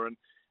midfielder. And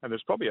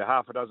there's probably a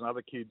half a dozen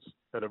other kids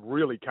that have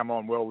really come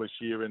on well this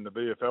year in the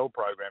VFL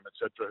program,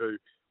 etc., who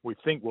we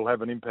think will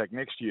have an impact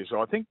next year.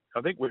 So I think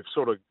we've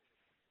sort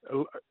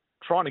of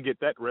trying to get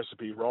that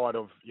recipe right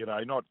of, you're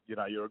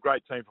a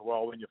great team for a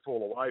while, then you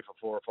fall away for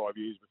 4 or 5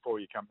 years before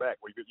you come back.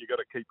 You've got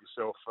to keep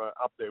yourself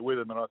up there with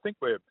them. And I think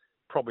we're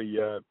probably,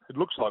 it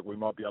looks like we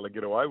might be able to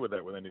get away with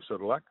that with any sort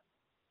of luck.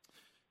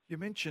 You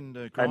mentioned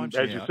Grimes.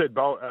 And as you said,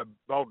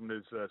 Bolton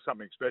is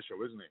something special,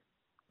 isn't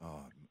he?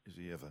 Oh, is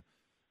he ever?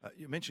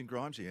 You mentioned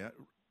Grimes here.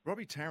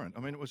 Robbie Tarrant,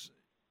 it was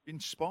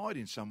inspired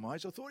in some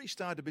ways. I thought he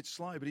started a bit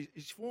slow, but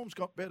his form's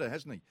got better,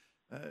 hasn't he?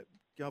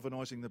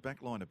 Galvanising the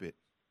back line a bit.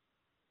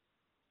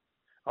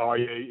 Oh,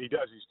 yeah, he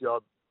does his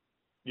job.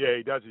 Yeah,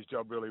 he does his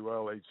job really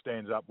well. He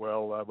stands up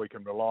well. We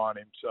can rely on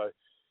him. So,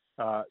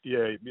 I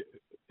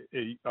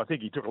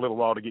think he took a little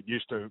while to get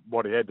used to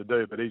what he had to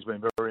do, but he's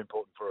been very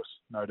important for us,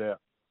 no doubt.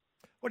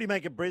 What do you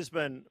make of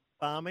Brisbane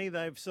Barmy.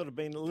 They've sort of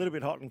been a little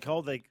bit hot and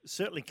cold. They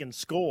certainly can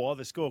score.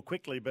 They score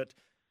quickly, but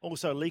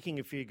also leaking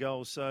a few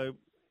goals. So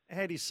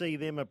how do you see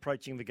them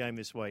approaching the game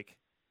this week?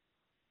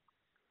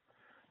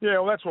 Yeah,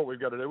 well, that's what we've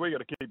got to do. We've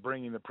got to keep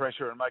bringing the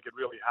pressure and make it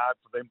really hard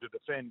for them to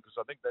defend, because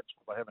I think that's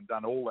what they haven't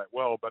done all that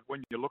well. But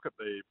when you look at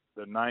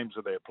the names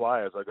of their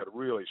players, they've got a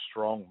really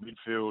strong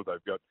midfield.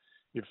 They've got,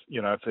 if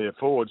their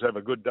forwards have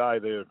a good day,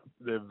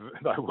 they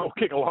will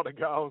kick a lot of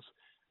goals.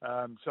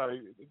 So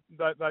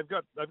they've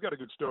got a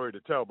good story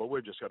to tell, but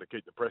we've just got to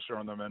keep the pressure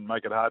on them and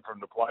make it hard for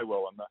them to play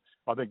well. And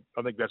I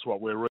think that's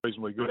what we're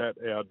reasonably good at.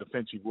 Our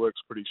defensive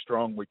work's pretty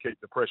strong. We keep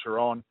the pressure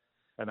on,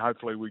 and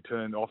hopefully we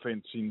turn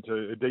defence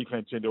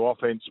into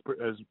offence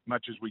as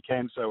much as we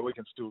can, so we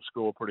can still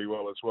score pretty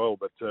well as well.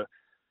 But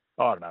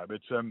I don't know.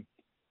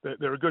 But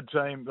they're a good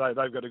team. They've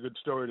got a good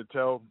story to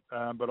tell.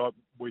 But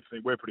we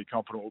think we're pretty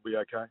confident we'll be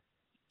okay.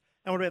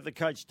 And what about the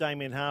coach,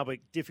 Damien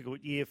Hardwick?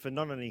 Difficult year for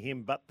not only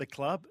him but the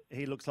club.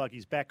 He looks like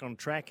he's back on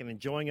track and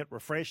enjoying it,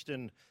 refreshed.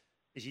 And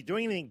is he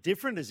doing anything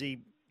different? Is he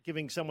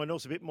giving someone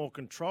else a bit more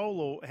control,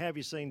 or how have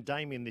you seen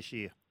Damien this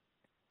year?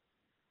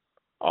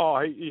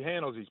 Oh, he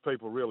handles his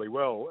people really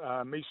well.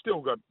 He's still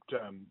got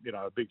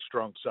a big,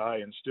 strong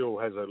say and still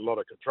has a lot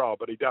of control.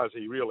 But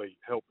he really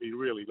helps. He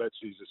really lets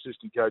his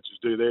assistant coaches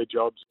do their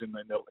jobs in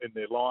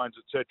their lines,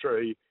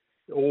 etc. He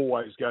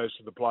always goes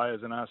to the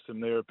players and asks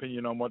them their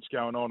opinion on what's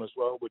going on as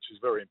well, which is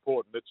very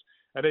important.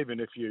 And even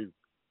if you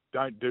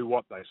don't do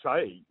what they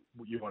say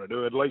you want to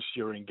do, at least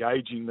you're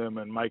engaging them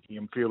and making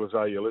them feel as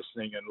though you're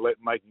listening, and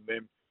making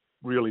them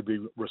really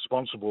be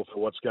responsible for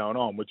what's going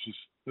on, which is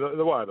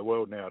the way of the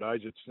world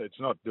nowadays. It's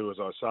not do as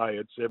I say.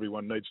 It's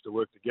everyone needs to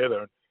work together.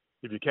 And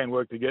if you can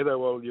work together,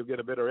 well, you'll get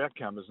a better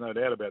outcome. There's no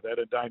doubt about that.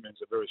 And Damien's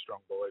a very strong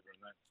believer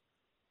in that.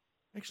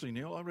 Actually,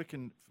 Neil, I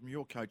reckon from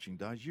your coaching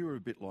days, you were a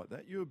bit like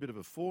that. You were a bit of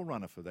a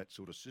forerunner for that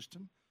sort of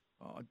system,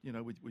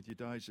 with your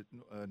days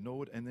at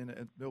Norwood and then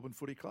at Melbourne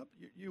Footy Club.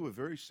 You were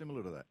very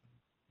similar to that.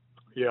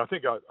 Yeah, I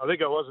think I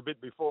was a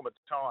bit before my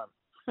time.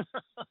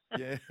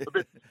 Yeah.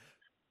 A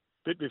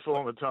bit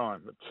before my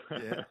time.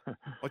 But yeah.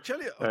 I'll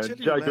tell you,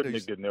 Joe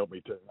Goodnick didn't help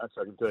me too much,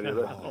 I can tell you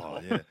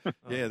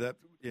that.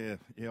 Oh,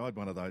 yeah. I had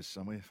one of those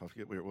somewhere. I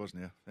forget where it was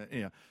now.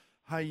 Anyhow.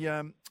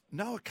 Hey,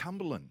 Noah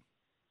Cumberland.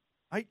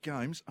 8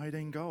 games,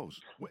 18 goals.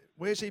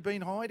 Where's he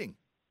been hiding?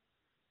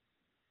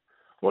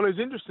 Well, it's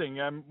interesting.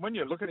 When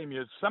you look at him,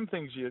 some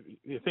things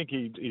you think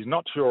he's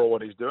not sure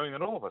what he's doing,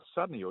 and all of a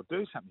sudden he'll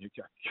do something. You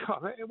go,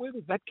 God, where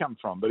did that come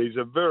from? But he's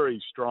a very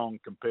strong,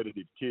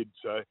 competitive kid,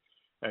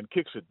 and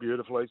kicks it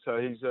beautifully. So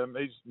he's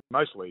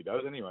mostly he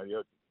does anyway. He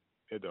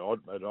had an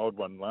odd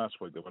one last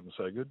week that wasn't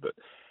so good, but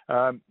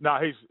no,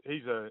 he's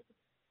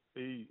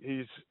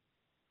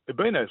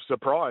been a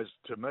surprise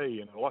to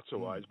me in lots of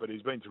ways, but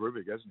he's been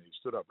terrific, hasn't he? He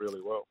stood up really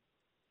well.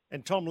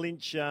 And Tom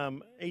Lynch,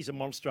 he's a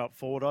monster up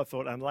forward. I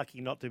thought unlucky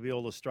not to be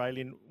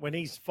All-Australian. When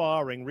he's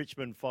firing,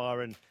 Richmond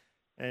fire,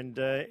 and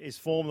his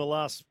form the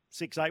last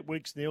 6-8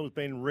 weeks, Neil, has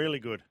been really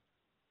good.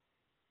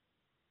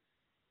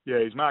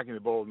 Yeah, he's marking the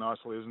ball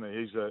nicely, isn't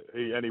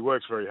he? And he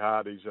works very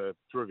hard. He's a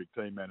terrific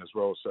team man as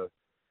well. So,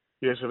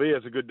 yes, if he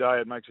has a good day,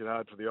 it makes it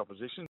hard for the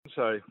opposition.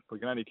 So we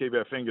can only keep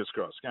our fingers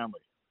crossed, can't we?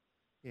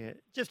 Yeah.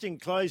 Just in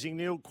closing,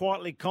 Neil,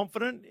 quietly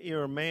confident.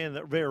 You're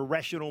a very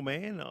rational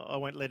man. I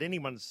won't let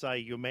anyone say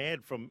you're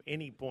mad from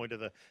any point of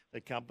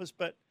the compass,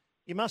 but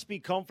you must be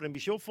confident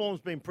because your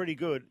form's been pretty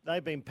good.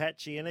 They've been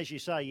patchy, and as you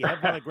say, you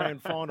have won a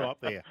grand final up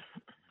there.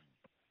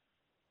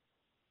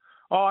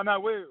 Oh,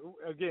 no,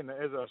 again,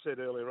 as I said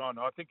earlier on,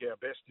 I think our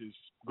best is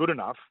good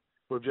enough.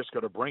 We've just got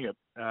to bring it.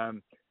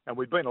 And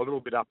we've been a little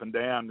bit up and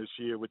down this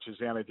year, which is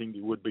the only thing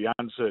you would be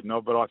uncertain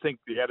of. But I think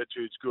the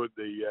attitude's good.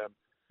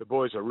 The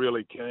boys are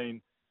really keen.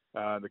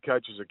 The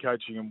coaches are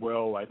coaching them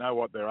well. They know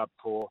what they're up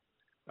for.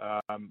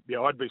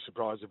 I'd be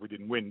surprised if we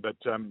didn't win, but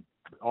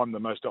I'm the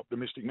most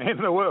optimistic man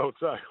in the world.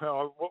 So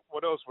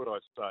what else would I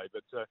say?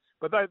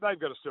 But they've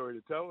got a story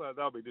to tell.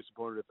 They'll be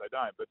disappointed if they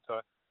don't. But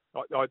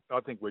I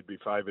think we'd be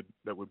favoured.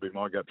 That would be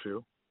my gut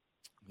feel.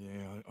 Yeah,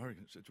 I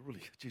reckon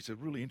it's a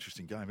really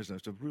interesting game, isn't it?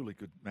 It's a really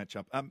good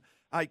matchup.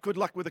 Hey, good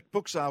luck with the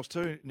book sales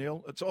too,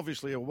 Neil. It's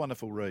obviously a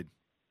wonderful read.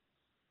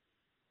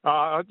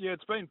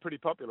 It's been pretty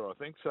popular, I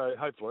think. So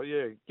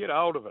hopefully, get a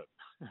hold of it.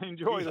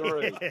 Enjoy the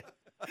read.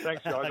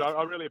 Thanks, guys.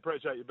 I really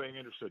appreciate you being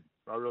interested.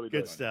 I really do.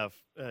 Good stuff.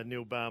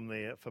 Neil Baum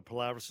there for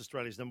Polaris,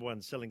 Australia's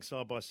 #1 selling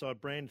side-by-side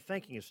brand.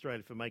 Thanking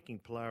Australia for making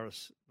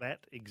Polaris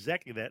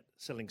exactly that,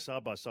 selling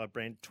side-by-side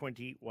brand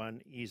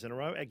 21 years in a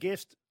row. Our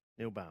guest,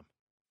 Neil Baum.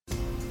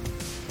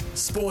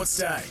 Sports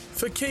Day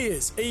for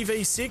Kia's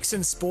EV6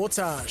 and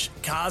Sportage,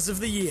 Cars of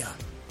the Year.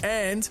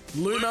 And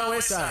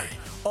Lumo SA,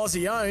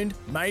 Aussie-owned,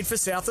 made for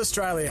South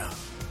Australia.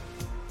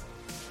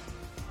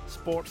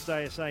 Sports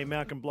Day SA,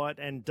 Malcolm Blight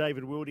and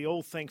David Wildy,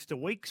 all thanks to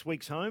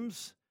Weeks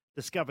Homes.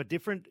 Discover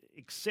different,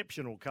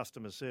 exceptional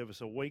customer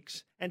service at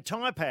Weeks. And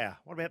Tyre Power,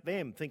 what about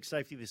them? Think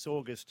safety this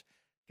August.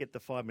 Get the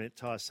 5-minute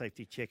tyre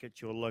safety check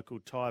at your local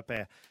Tyre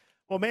Power.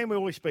 Well, man, we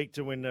always speak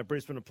to when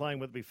Brisbane are playing,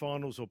 whether it be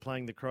finals or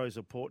playing the Crows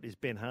or Port, is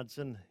Ben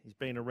Hudson. He's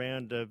been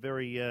around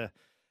very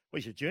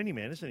Well, he's a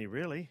journeyman, isn't he,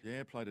 really?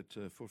 Yeah, played at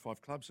 4 or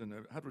 5 clubs and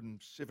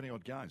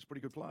 170-odd games.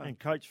 Pretty good player. And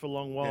coached for a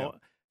long while. Yeah.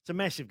 It's a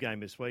massive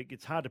game this week.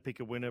 It's hard to pick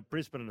a winner.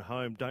 Brisbane at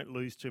home, don't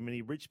lose too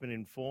many. Richmond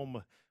in form.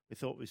 We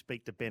thought we'd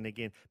speak to Ben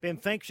again. Ben,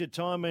 thanks for your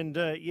time. And,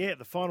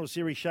 the final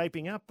series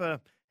shaping up. How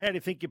do you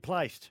think you're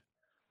placed?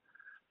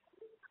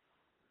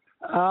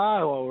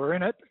 Well, we're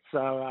in it,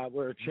 so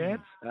we're a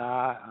chance.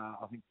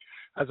 I think,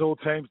 as all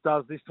teams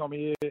does this time of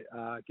year,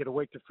 get a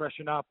week to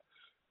freshen up.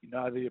 You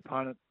know the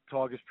opponent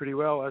Tigers pretty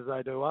well, as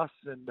they do us,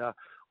 and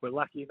we're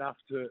lucky enough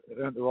to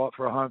earn the right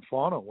for a home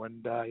final.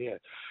 And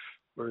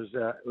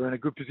we're in a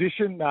good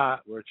position.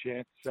 We're a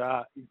chance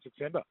in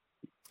September.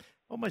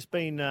 Almost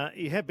been,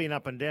 you have been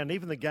up and down.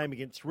 Even the game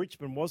against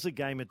Richmond was a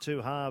game of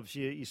two halves.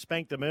 You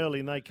spanked them early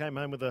and they came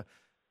home with a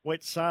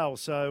wet sail.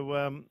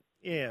 So,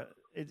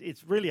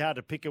 it's really hard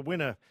to pick a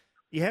winner.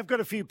 You have got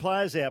a few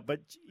players out,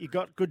 but you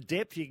got good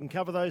depth. You can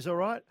cover those all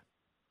right?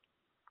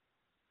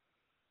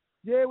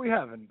 Yeah, we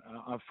have. And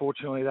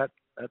unfortunately, that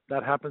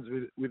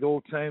happens with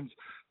all teams.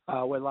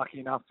 We're lucky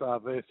enough our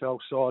VFL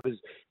side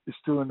is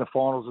still in the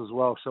finals as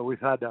well. So we've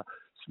had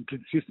some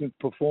consistent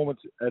performance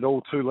at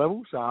all two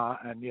levels.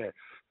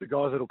 The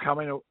guys that will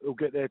come in will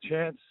get their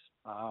chance.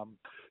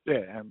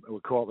 And we're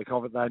quietly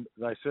confident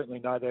they certainly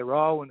know their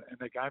role and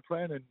their game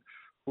plan, and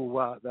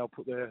they'll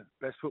put their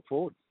best foot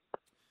forward.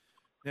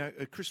 Now,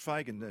 Chris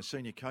Fagan, the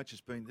senior coach,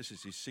 this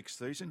is his 6th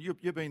season.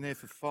 You've been there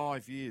for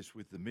 5 years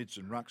with the mids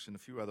and rucks and a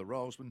few other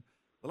roles. But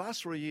the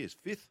last 3 years,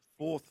 5th,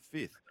 4th,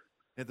 5th.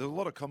 Now, there's a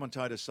lot of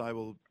commentators say,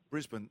 well,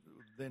 Brisbane,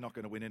 they're not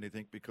going to win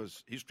anything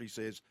because history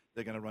says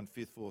they're going to run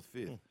 5th, 4th,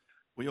 5th.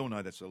 We all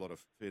know that's a lot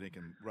of fair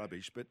dinkum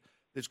rubbish, but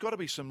there's got to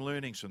be some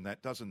learnings from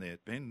that, doesn't there,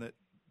 Ben? That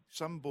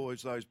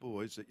those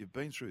boys that you've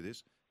been through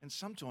this, and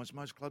sometimes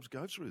most clubs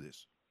go through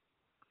this.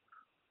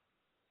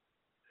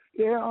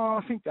 Yeah,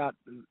 I think that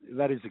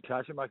is the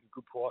case. You make a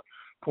good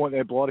point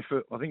there, Blighty.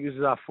 I think this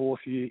is our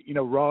 4th year in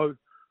a row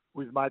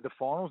we've made the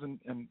finals,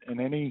 and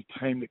any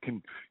team that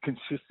can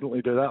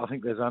consistently do that, I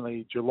think there's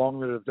only Geelong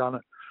that have done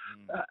it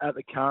at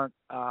the current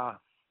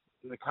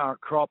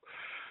crop.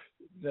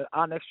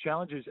 Our next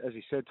challenge is, as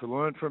you said, to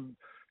learn from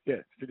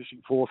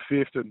finishing 4th,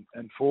 5th,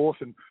 and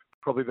 4th, and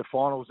probably the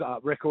finals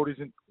record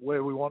isn't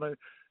where we want it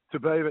to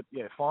be, but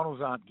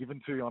finals aren't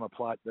given to you on a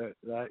plate.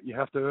 You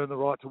have to earn the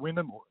right to win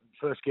them or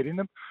first get in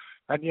them,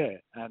 and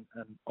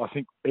I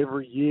think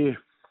every year,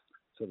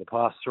 so the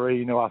past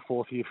 3, our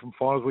 4th year from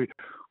finals,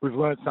 we've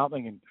learned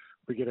something, and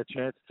we get a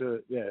chance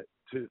to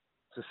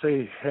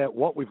see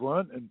what we've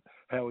learned and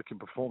how we can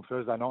perform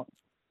Thursday night.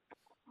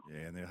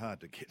 Yeah, and they're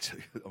hard to get to.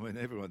 I mean,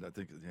 everyone,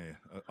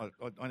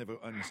 I never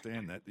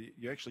understand that.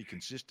 You're actually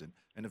consistent,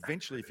 and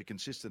eventually, if you're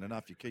consistent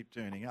enough, you keep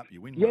turning up,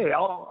 you win. Yeah,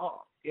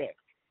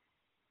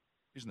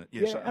 Isn't it?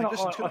 Yeah, so, and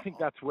I think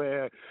that's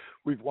where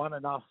we've won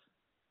enough.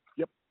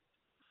 Yep.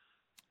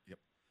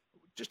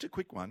 Just a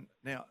quick one.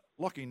 Now,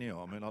 Lachie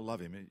Neale, I mean, I love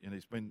him, and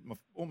he's been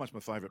almost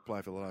my favourite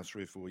player for the last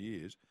 3 or 4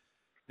 years.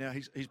 Now,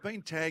 he's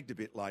been tagged a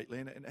bit lately,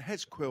 and it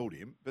has quelled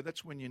him, but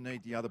that's when you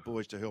need the other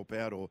boys to help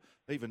out or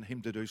even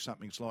him to do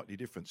something slightly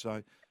different.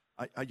 So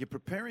are you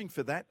preparing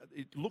for that?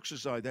 It looks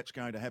as though that's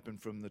going to happen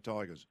from the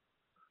Tigers.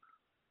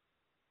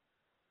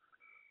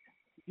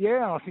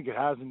 Yeah, I think it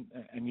has,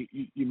 and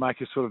you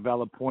make a sort of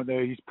valid point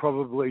there. He's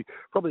probably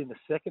in the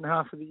second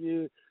half of the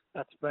year.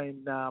 That's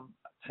been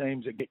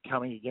teams that get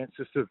coming against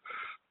us have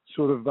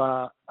sort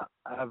of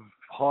have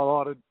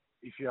highlighted,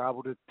 if you're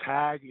able to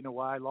tag in a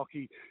way,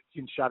 Lachie,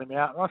 you can shut him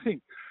out. And I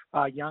think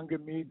younger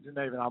mids and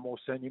even our more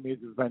senior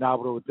mids have been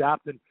able to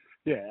adapt. And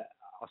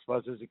I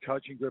suppose as a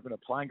coaching group and a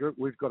playing group,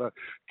 we've got to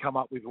come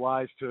up with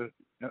ways to,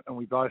 and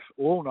we both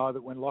all know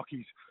that when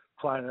Lachie's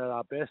playing at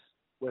our best,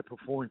 we're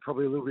performing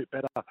probably a little bit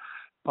better.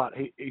 But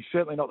he's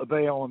certainly not the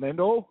be-all and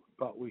end-all,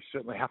 but we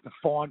certainly have to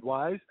find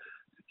ways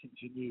to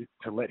continue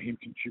to let him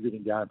contribute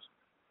in games.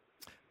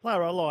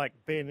 Player I like,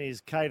 Ben,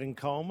 is Caden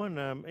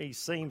Coleman. He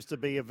seems to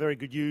be a very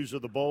good user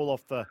of the ball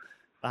off the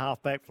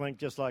half-back flank,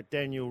 just like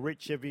Daniel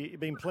Rich. Have you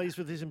been pleased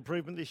with his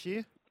improvement this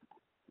year?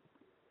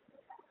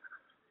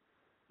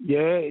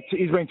 Yeah,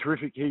 he's been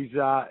terrific. He's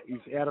out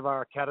of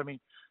our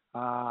academy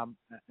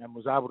and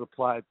was able to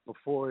play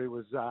before he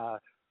was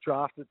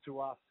drafted to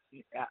us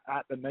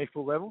at the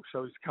NEFL level.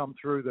 So he's come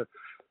through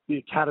the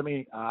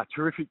academy.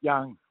 Terrific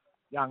young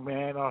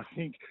man. I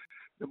think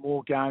the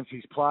more games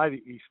he's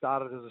played, he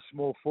started as a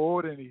small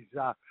forward and he's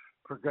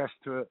progressed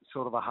to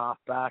sort of a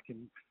half-back,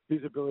 and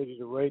his ability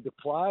to read the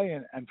play.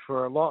 And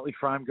for a lightly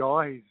framed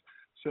guy, he's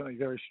certainly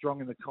very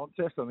strong in the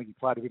contest. I think he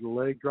played a bit of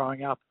league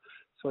growing up,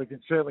 so he can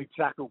certainly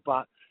tackle.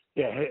 But,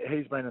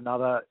 he's been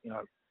another,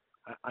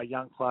 a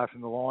young player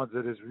from the Lions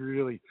that has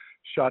really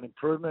shown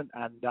improvement,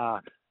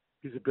 and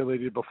his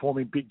ability to perform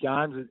in big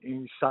games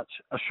in such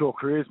a short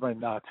career has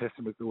been a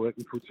testament to the work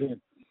he puts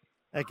in.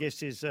 Our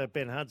guest is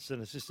Ben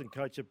Hudson, assistant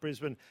coach at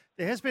Brisbane.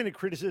 There has been a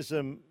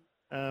criticism,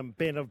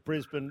 Ben, of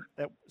Brisbane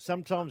that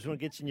sometimes when it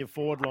gets in your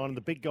forward line and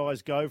the big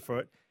guys go for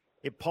it,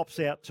 it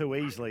pops out too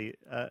easily.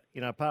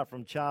 Apart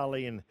from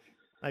Charlie and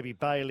maybe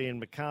Bailey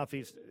and McCarthy,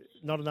 it's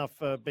not enough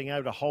being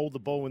able to hold the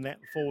ball in that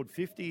forward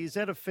 50. Is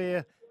that a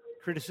fair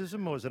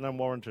criticism, or is it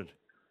unwarranted?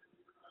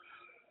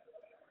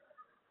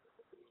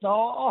 No,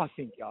 I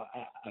think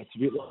it's a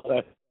bit like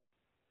that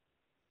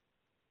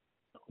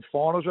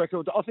finals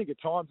record. I think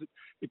at times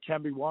it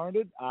can be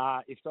warranted.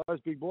 If those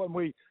big boys,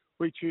 and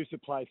we choose to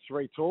play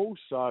three tools,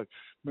 so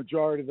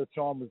majority of the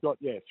time we've got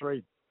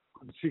 3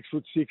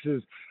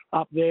 6'6"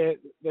 up there.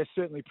 They're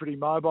certainly pretty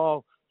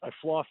mobile. They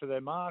fly for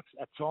their marks.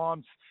 At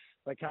times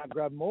they can't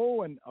grab them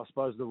all, and I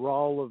suppose the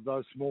role of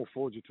those small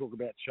forwards, you talk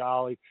about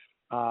Charlie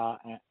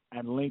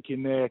and Link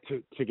in there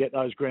to get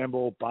those ground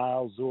ball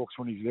bails, Zorks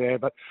when he's there.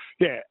 But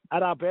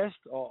at our best,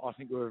 I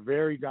think we're a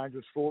very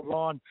dangerous forward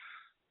line.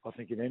 I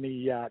think in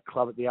any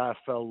club at the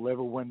AFL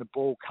level, when the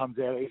ball comes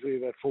out easily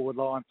of their forward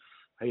line,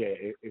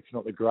 it's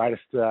not the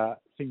greatest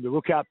thing to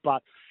look at.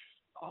 But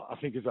I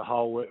think as a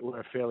whole, we're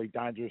a fairly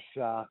dangerous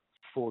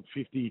forward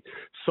 50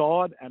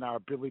 side, and our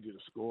ability to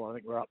score, I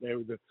think we're up there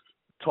with the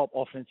top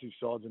offensive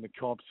sides in the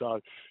comp.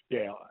 So,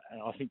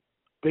 I think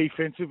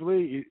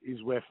defensively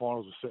is where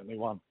finals are certainly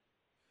won.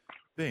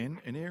 Ben,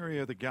 an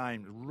area of the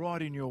game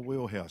right in your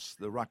wheelhouse,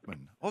 the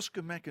ruckman,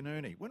 Oscar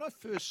McInerney. When I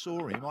first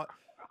saw him,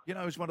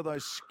 he's one of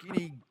those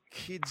skinny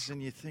kids,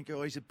 and you think,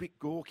 he's a bit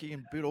gawky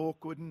and a bit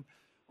awkward. And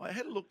I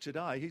had a look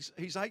today. He's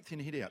 8th in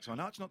hitouts. I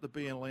know it's not the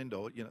be and end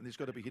all. There's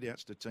got to be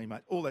hitouts to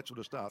teammate, all that sort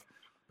of stuff.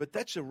 But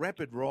that's a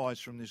rapid rise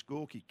from this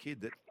gawky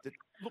kid that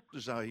looked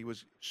as though he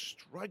was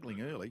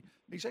struggling early.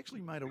 He's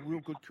actually made a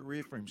real good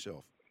career for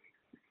himself.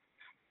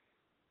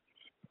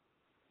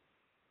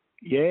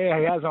 Yeah,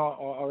 he has.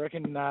 I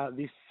reckon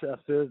this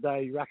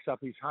Thursday he racks up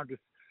his 100th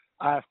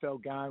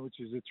AFL game, which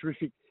is a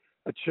terrific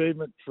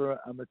achievement for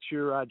a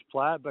mature age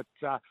player. But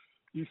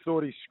you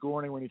thought his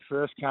scoring when he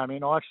first came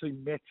in. I actually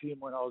met him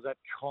when I was at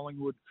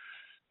Collingwood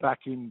back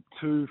in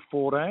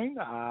 2014,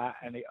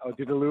 and I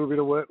did a little bit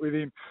of work with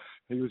him.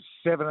 He was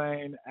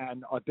 17,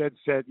 and I dead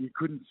set you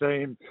couldn't see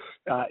him.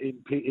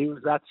 He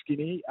was that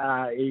skinny.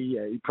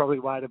 He probably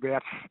weighed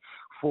about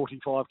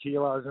 45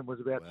 kilos and was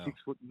about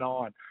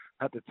 6'9"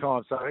 at the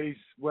time. So he's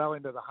well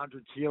into the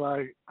 100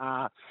 kilo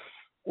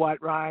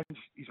weight range.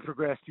 He's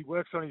progressed. He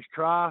works on his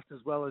craft as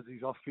well as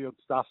his off-field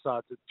stuff. So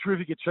it's a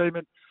terrific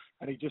achievement,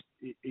 and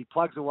he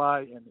plugs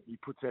away and he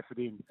puts effort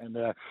in. And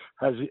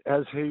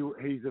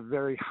he's a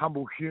very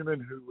humble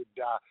human who would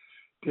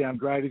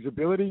downgrade his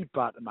ability,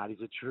 but mate, he's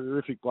a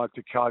terrific bloke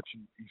to coach,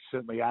 and he's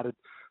certainly added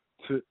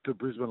to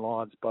Brisbane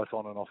Lions both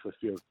on and off the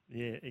field.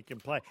 Yeah, he can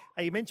play.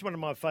 Hey, you mentioned one of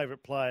my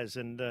favourite players,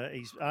 and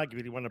he's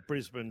arguably one of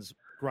Brisbane's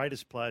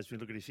greatest players when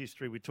you look at his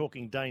history. We're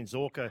talking Dane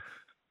Zorko,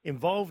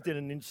 involved in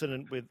an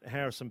incident with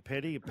Harrison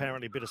Petty,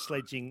 apparently a bit of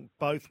sledging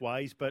both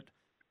ways, but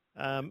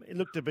it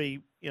looked to be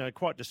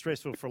quite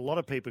distressful for a lot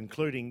of people,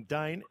 including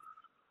Dane.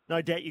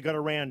 No doubt you got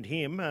around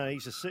him.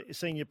 He's a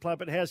senior player,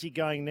 but how's he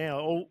going now?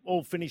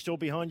 All finished, all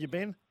behind you,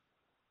 Ben?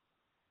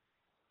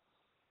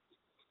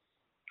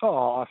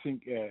 I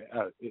think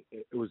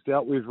it was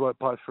dealt with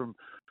both from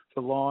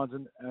the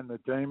Lions and the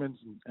Demons,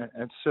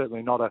 and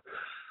certainly not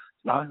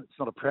it's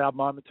not a proud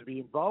moment to be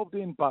involved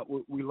in, but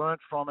we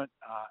learnt from it.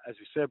 As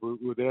you said,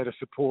 we were there to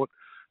support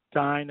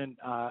Dane, and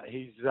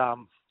he's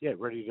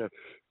ready to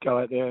go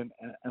out there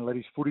and let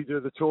his footy do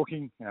the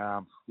talking.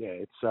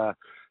 It's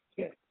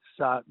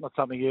not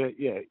something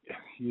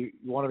you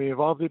want to be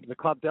involved in. The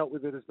club dealt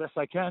with it as best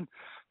they can,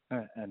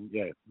 and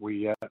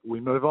we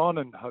move on,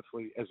 and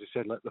hopefully, as you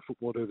said, let the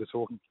football do the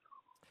talking.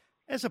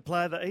 As a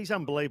player, he's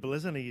unbelievable,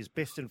 isn't he? He's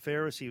best and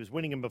fairest. He was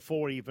winning them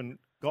before he even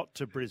got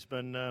to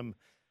Brisbane.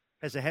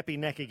 Has a happy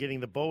knack of getting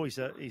the ball. He's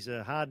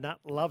a hard nut,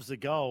 loves the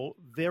goal.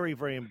 Very,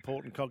 very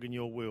important cog in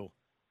your wheel.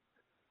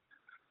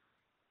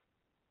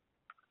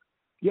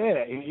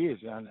 Yeah, he is,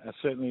 and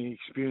certainly an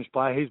experienced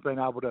player. He's been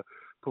able to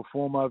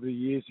perform over the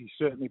years. He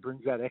certainly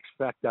brings that X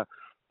factor.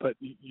 But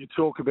you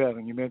talk about,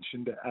 and you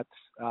mentioned at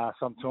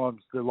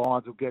sometimes the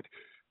Lions will get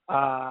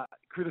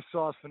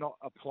criticised for not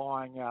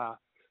applying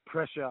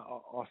pressure.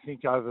 I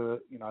think over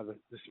the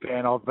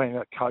span I've been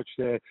a coach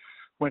there,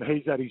 when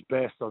he's at his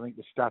best, I think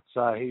the stats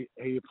say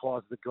he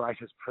applies the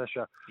greatest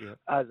pressure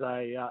as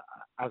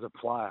a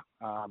player.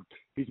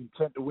 He's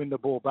intent to win the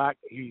ball back.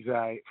 He's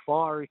a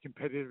fiery,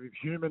 competitive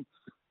human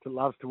that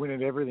loves to win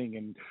at everything,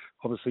 and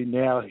obviously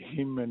now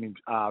him and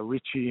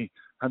Richie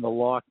and the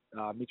like,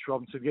 Mitch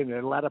Robinson, getting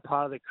in the latter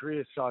part of their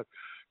career. So,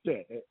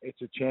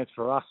 it's a chance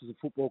for us as a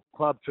football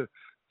club to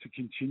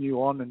continue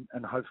on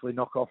and hopefully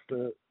knock off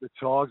the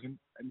Tigers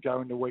and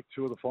go into week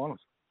 2 of the finals.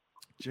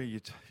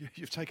 Gee,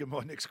 you've taken my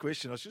next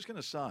question. I was just going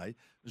to say,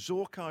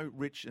 Zorko,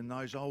 Rich and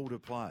those older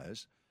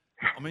players,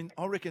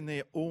 I reckon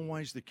they're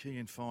always the key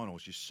in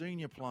finals. Your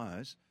senior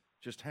players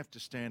just have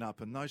to stand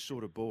up, and those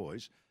sort of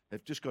boys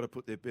have just got to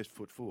put their best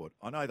foot forward.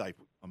 I know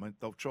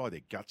they'll try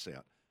their guts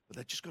out, but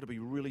they've just got to be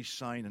really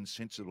sane and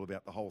sensible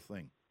about the whole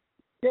thing.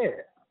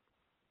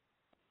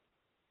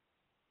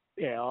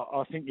 Yeah,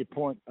 I think your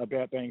point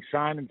about being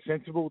sane and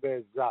sensible,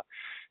 there's the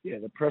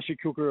pressure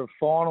cooker of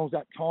finals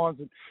at times,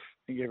 and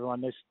I think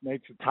everyone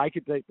needs to take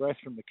a deep breath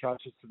from the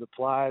coaches to the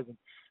players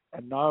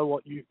and know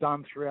what you've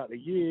done throughout the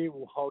year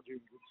will hold you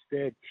in good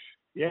stead.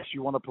 Yes,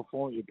 you want to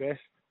perform at your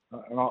best,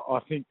 and I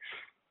think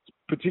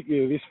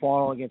particularly this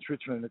final against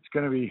Richmond,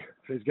 you're going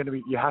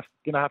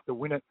to have to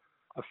win it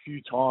a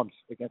few times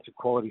against a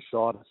quality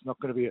side. It's not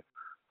going to be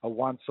a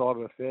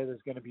one-sided affair.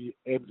 There's going to be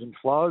ebbs and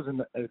flows,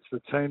 and it's the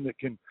team that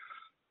can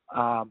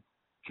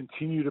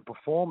continue to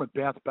perform and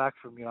bounce back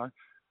from,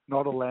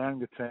 not allowing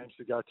the teams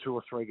to go 2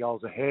 or 3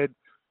 goals ahead,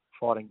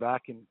 fighting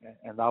back, and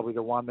they'll be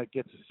the one that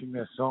gets to sing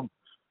their song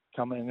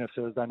coming in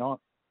Thursday night.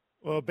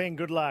 Well, Ben,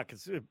 good luck.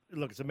 It's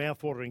a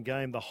mouth-watering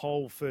game. The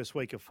whole first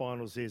week of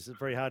finals is. It's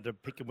very hard to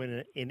pick a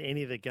winner in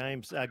any of the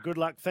games. Good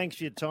luck. Thanks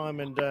for your time,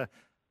 and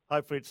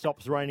hopefully it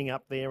stops raining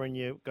up there and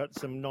you've got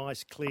some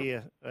nice,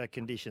 clear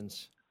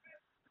conditions.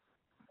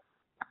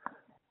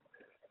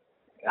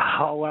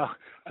 Oh, well,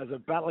 as a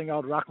battling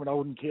old ruckman, I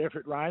wouldn't care if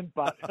it rained,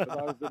 but for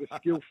those that are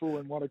skillful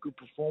and want a good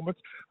performance,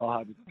 I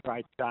hope it's a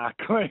great,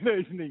 clean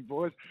evening,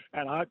 boys,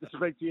 and I hope to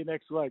speak to you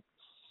next week.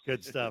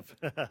 Good stuff.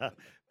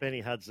 Benny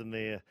Hudson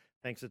there.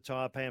 Thanks to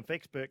Tyre Pam for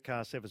expert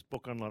car service.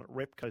 Book online at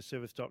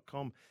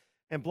repcoservice.com.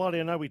 And Blighty,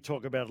 I know we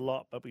talk about it a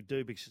lot, but we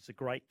do because it's a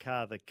great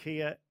car. The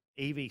Kia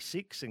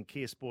EV6 and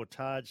Kia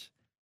Sportage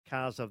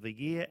Cars of the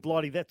Year.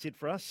 Blighty, that's it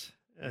for us.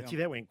 Gee,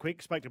 that went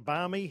quick. Spoke to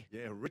Barmy.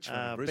 Yeah,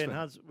 Richmond, Brisbane. Ben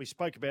Hudson. We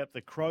spoke about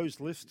the Crows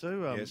list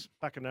too. Yes.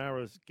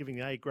 Buckenara giving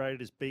the A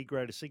graders, B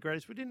graders, C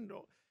graders. We didn't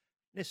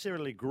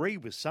necessarily agree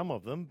with some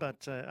of them,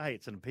 but hey,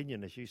 it's an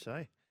opinion, as you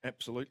say.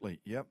 Absolutely.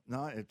 Yep.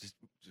 No,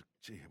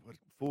 what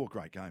 4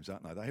 great games,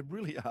 aren't they? They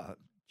really are.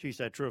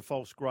 Tuesday, true or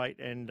false, great,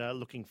 and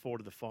looking forward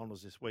to the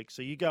finals this week.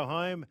 So you go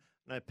home.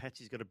 I know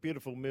Patsy's got a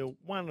beautiful meal,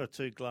 1 or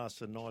 2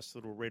 glasses of nice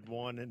little red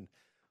wine, and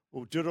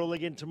we'll do it all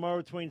again tomorrow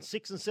between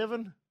 6 and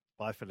 7.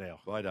 Bye for now.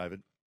 Bye,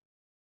 David.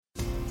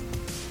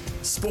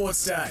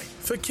 Sports Day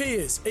for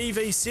Kia's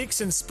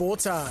EV6 and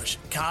Sportage,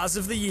 Cars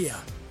of the Year.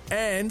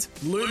 And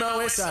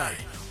Lumo SA,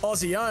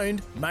 Aussie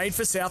owned, made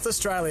for South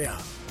Australia.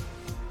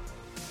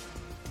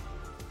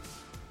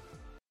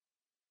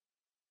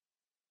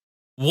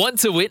 Want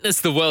to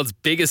witness the world's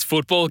biggest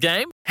football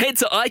game? Head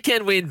to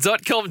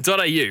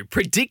iCanWin.com.au,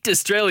 predict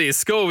Australia's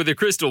score with a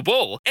crystal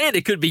ball, and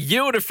it could be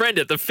you and a friend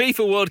at the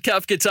FIFA World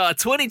Cup Qatar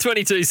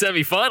 2022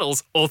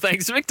 semi-finals, all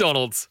thanks to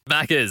McDonald's.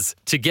 Maccas,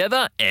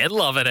 together and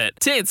loving it.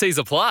 TNCs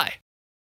apply.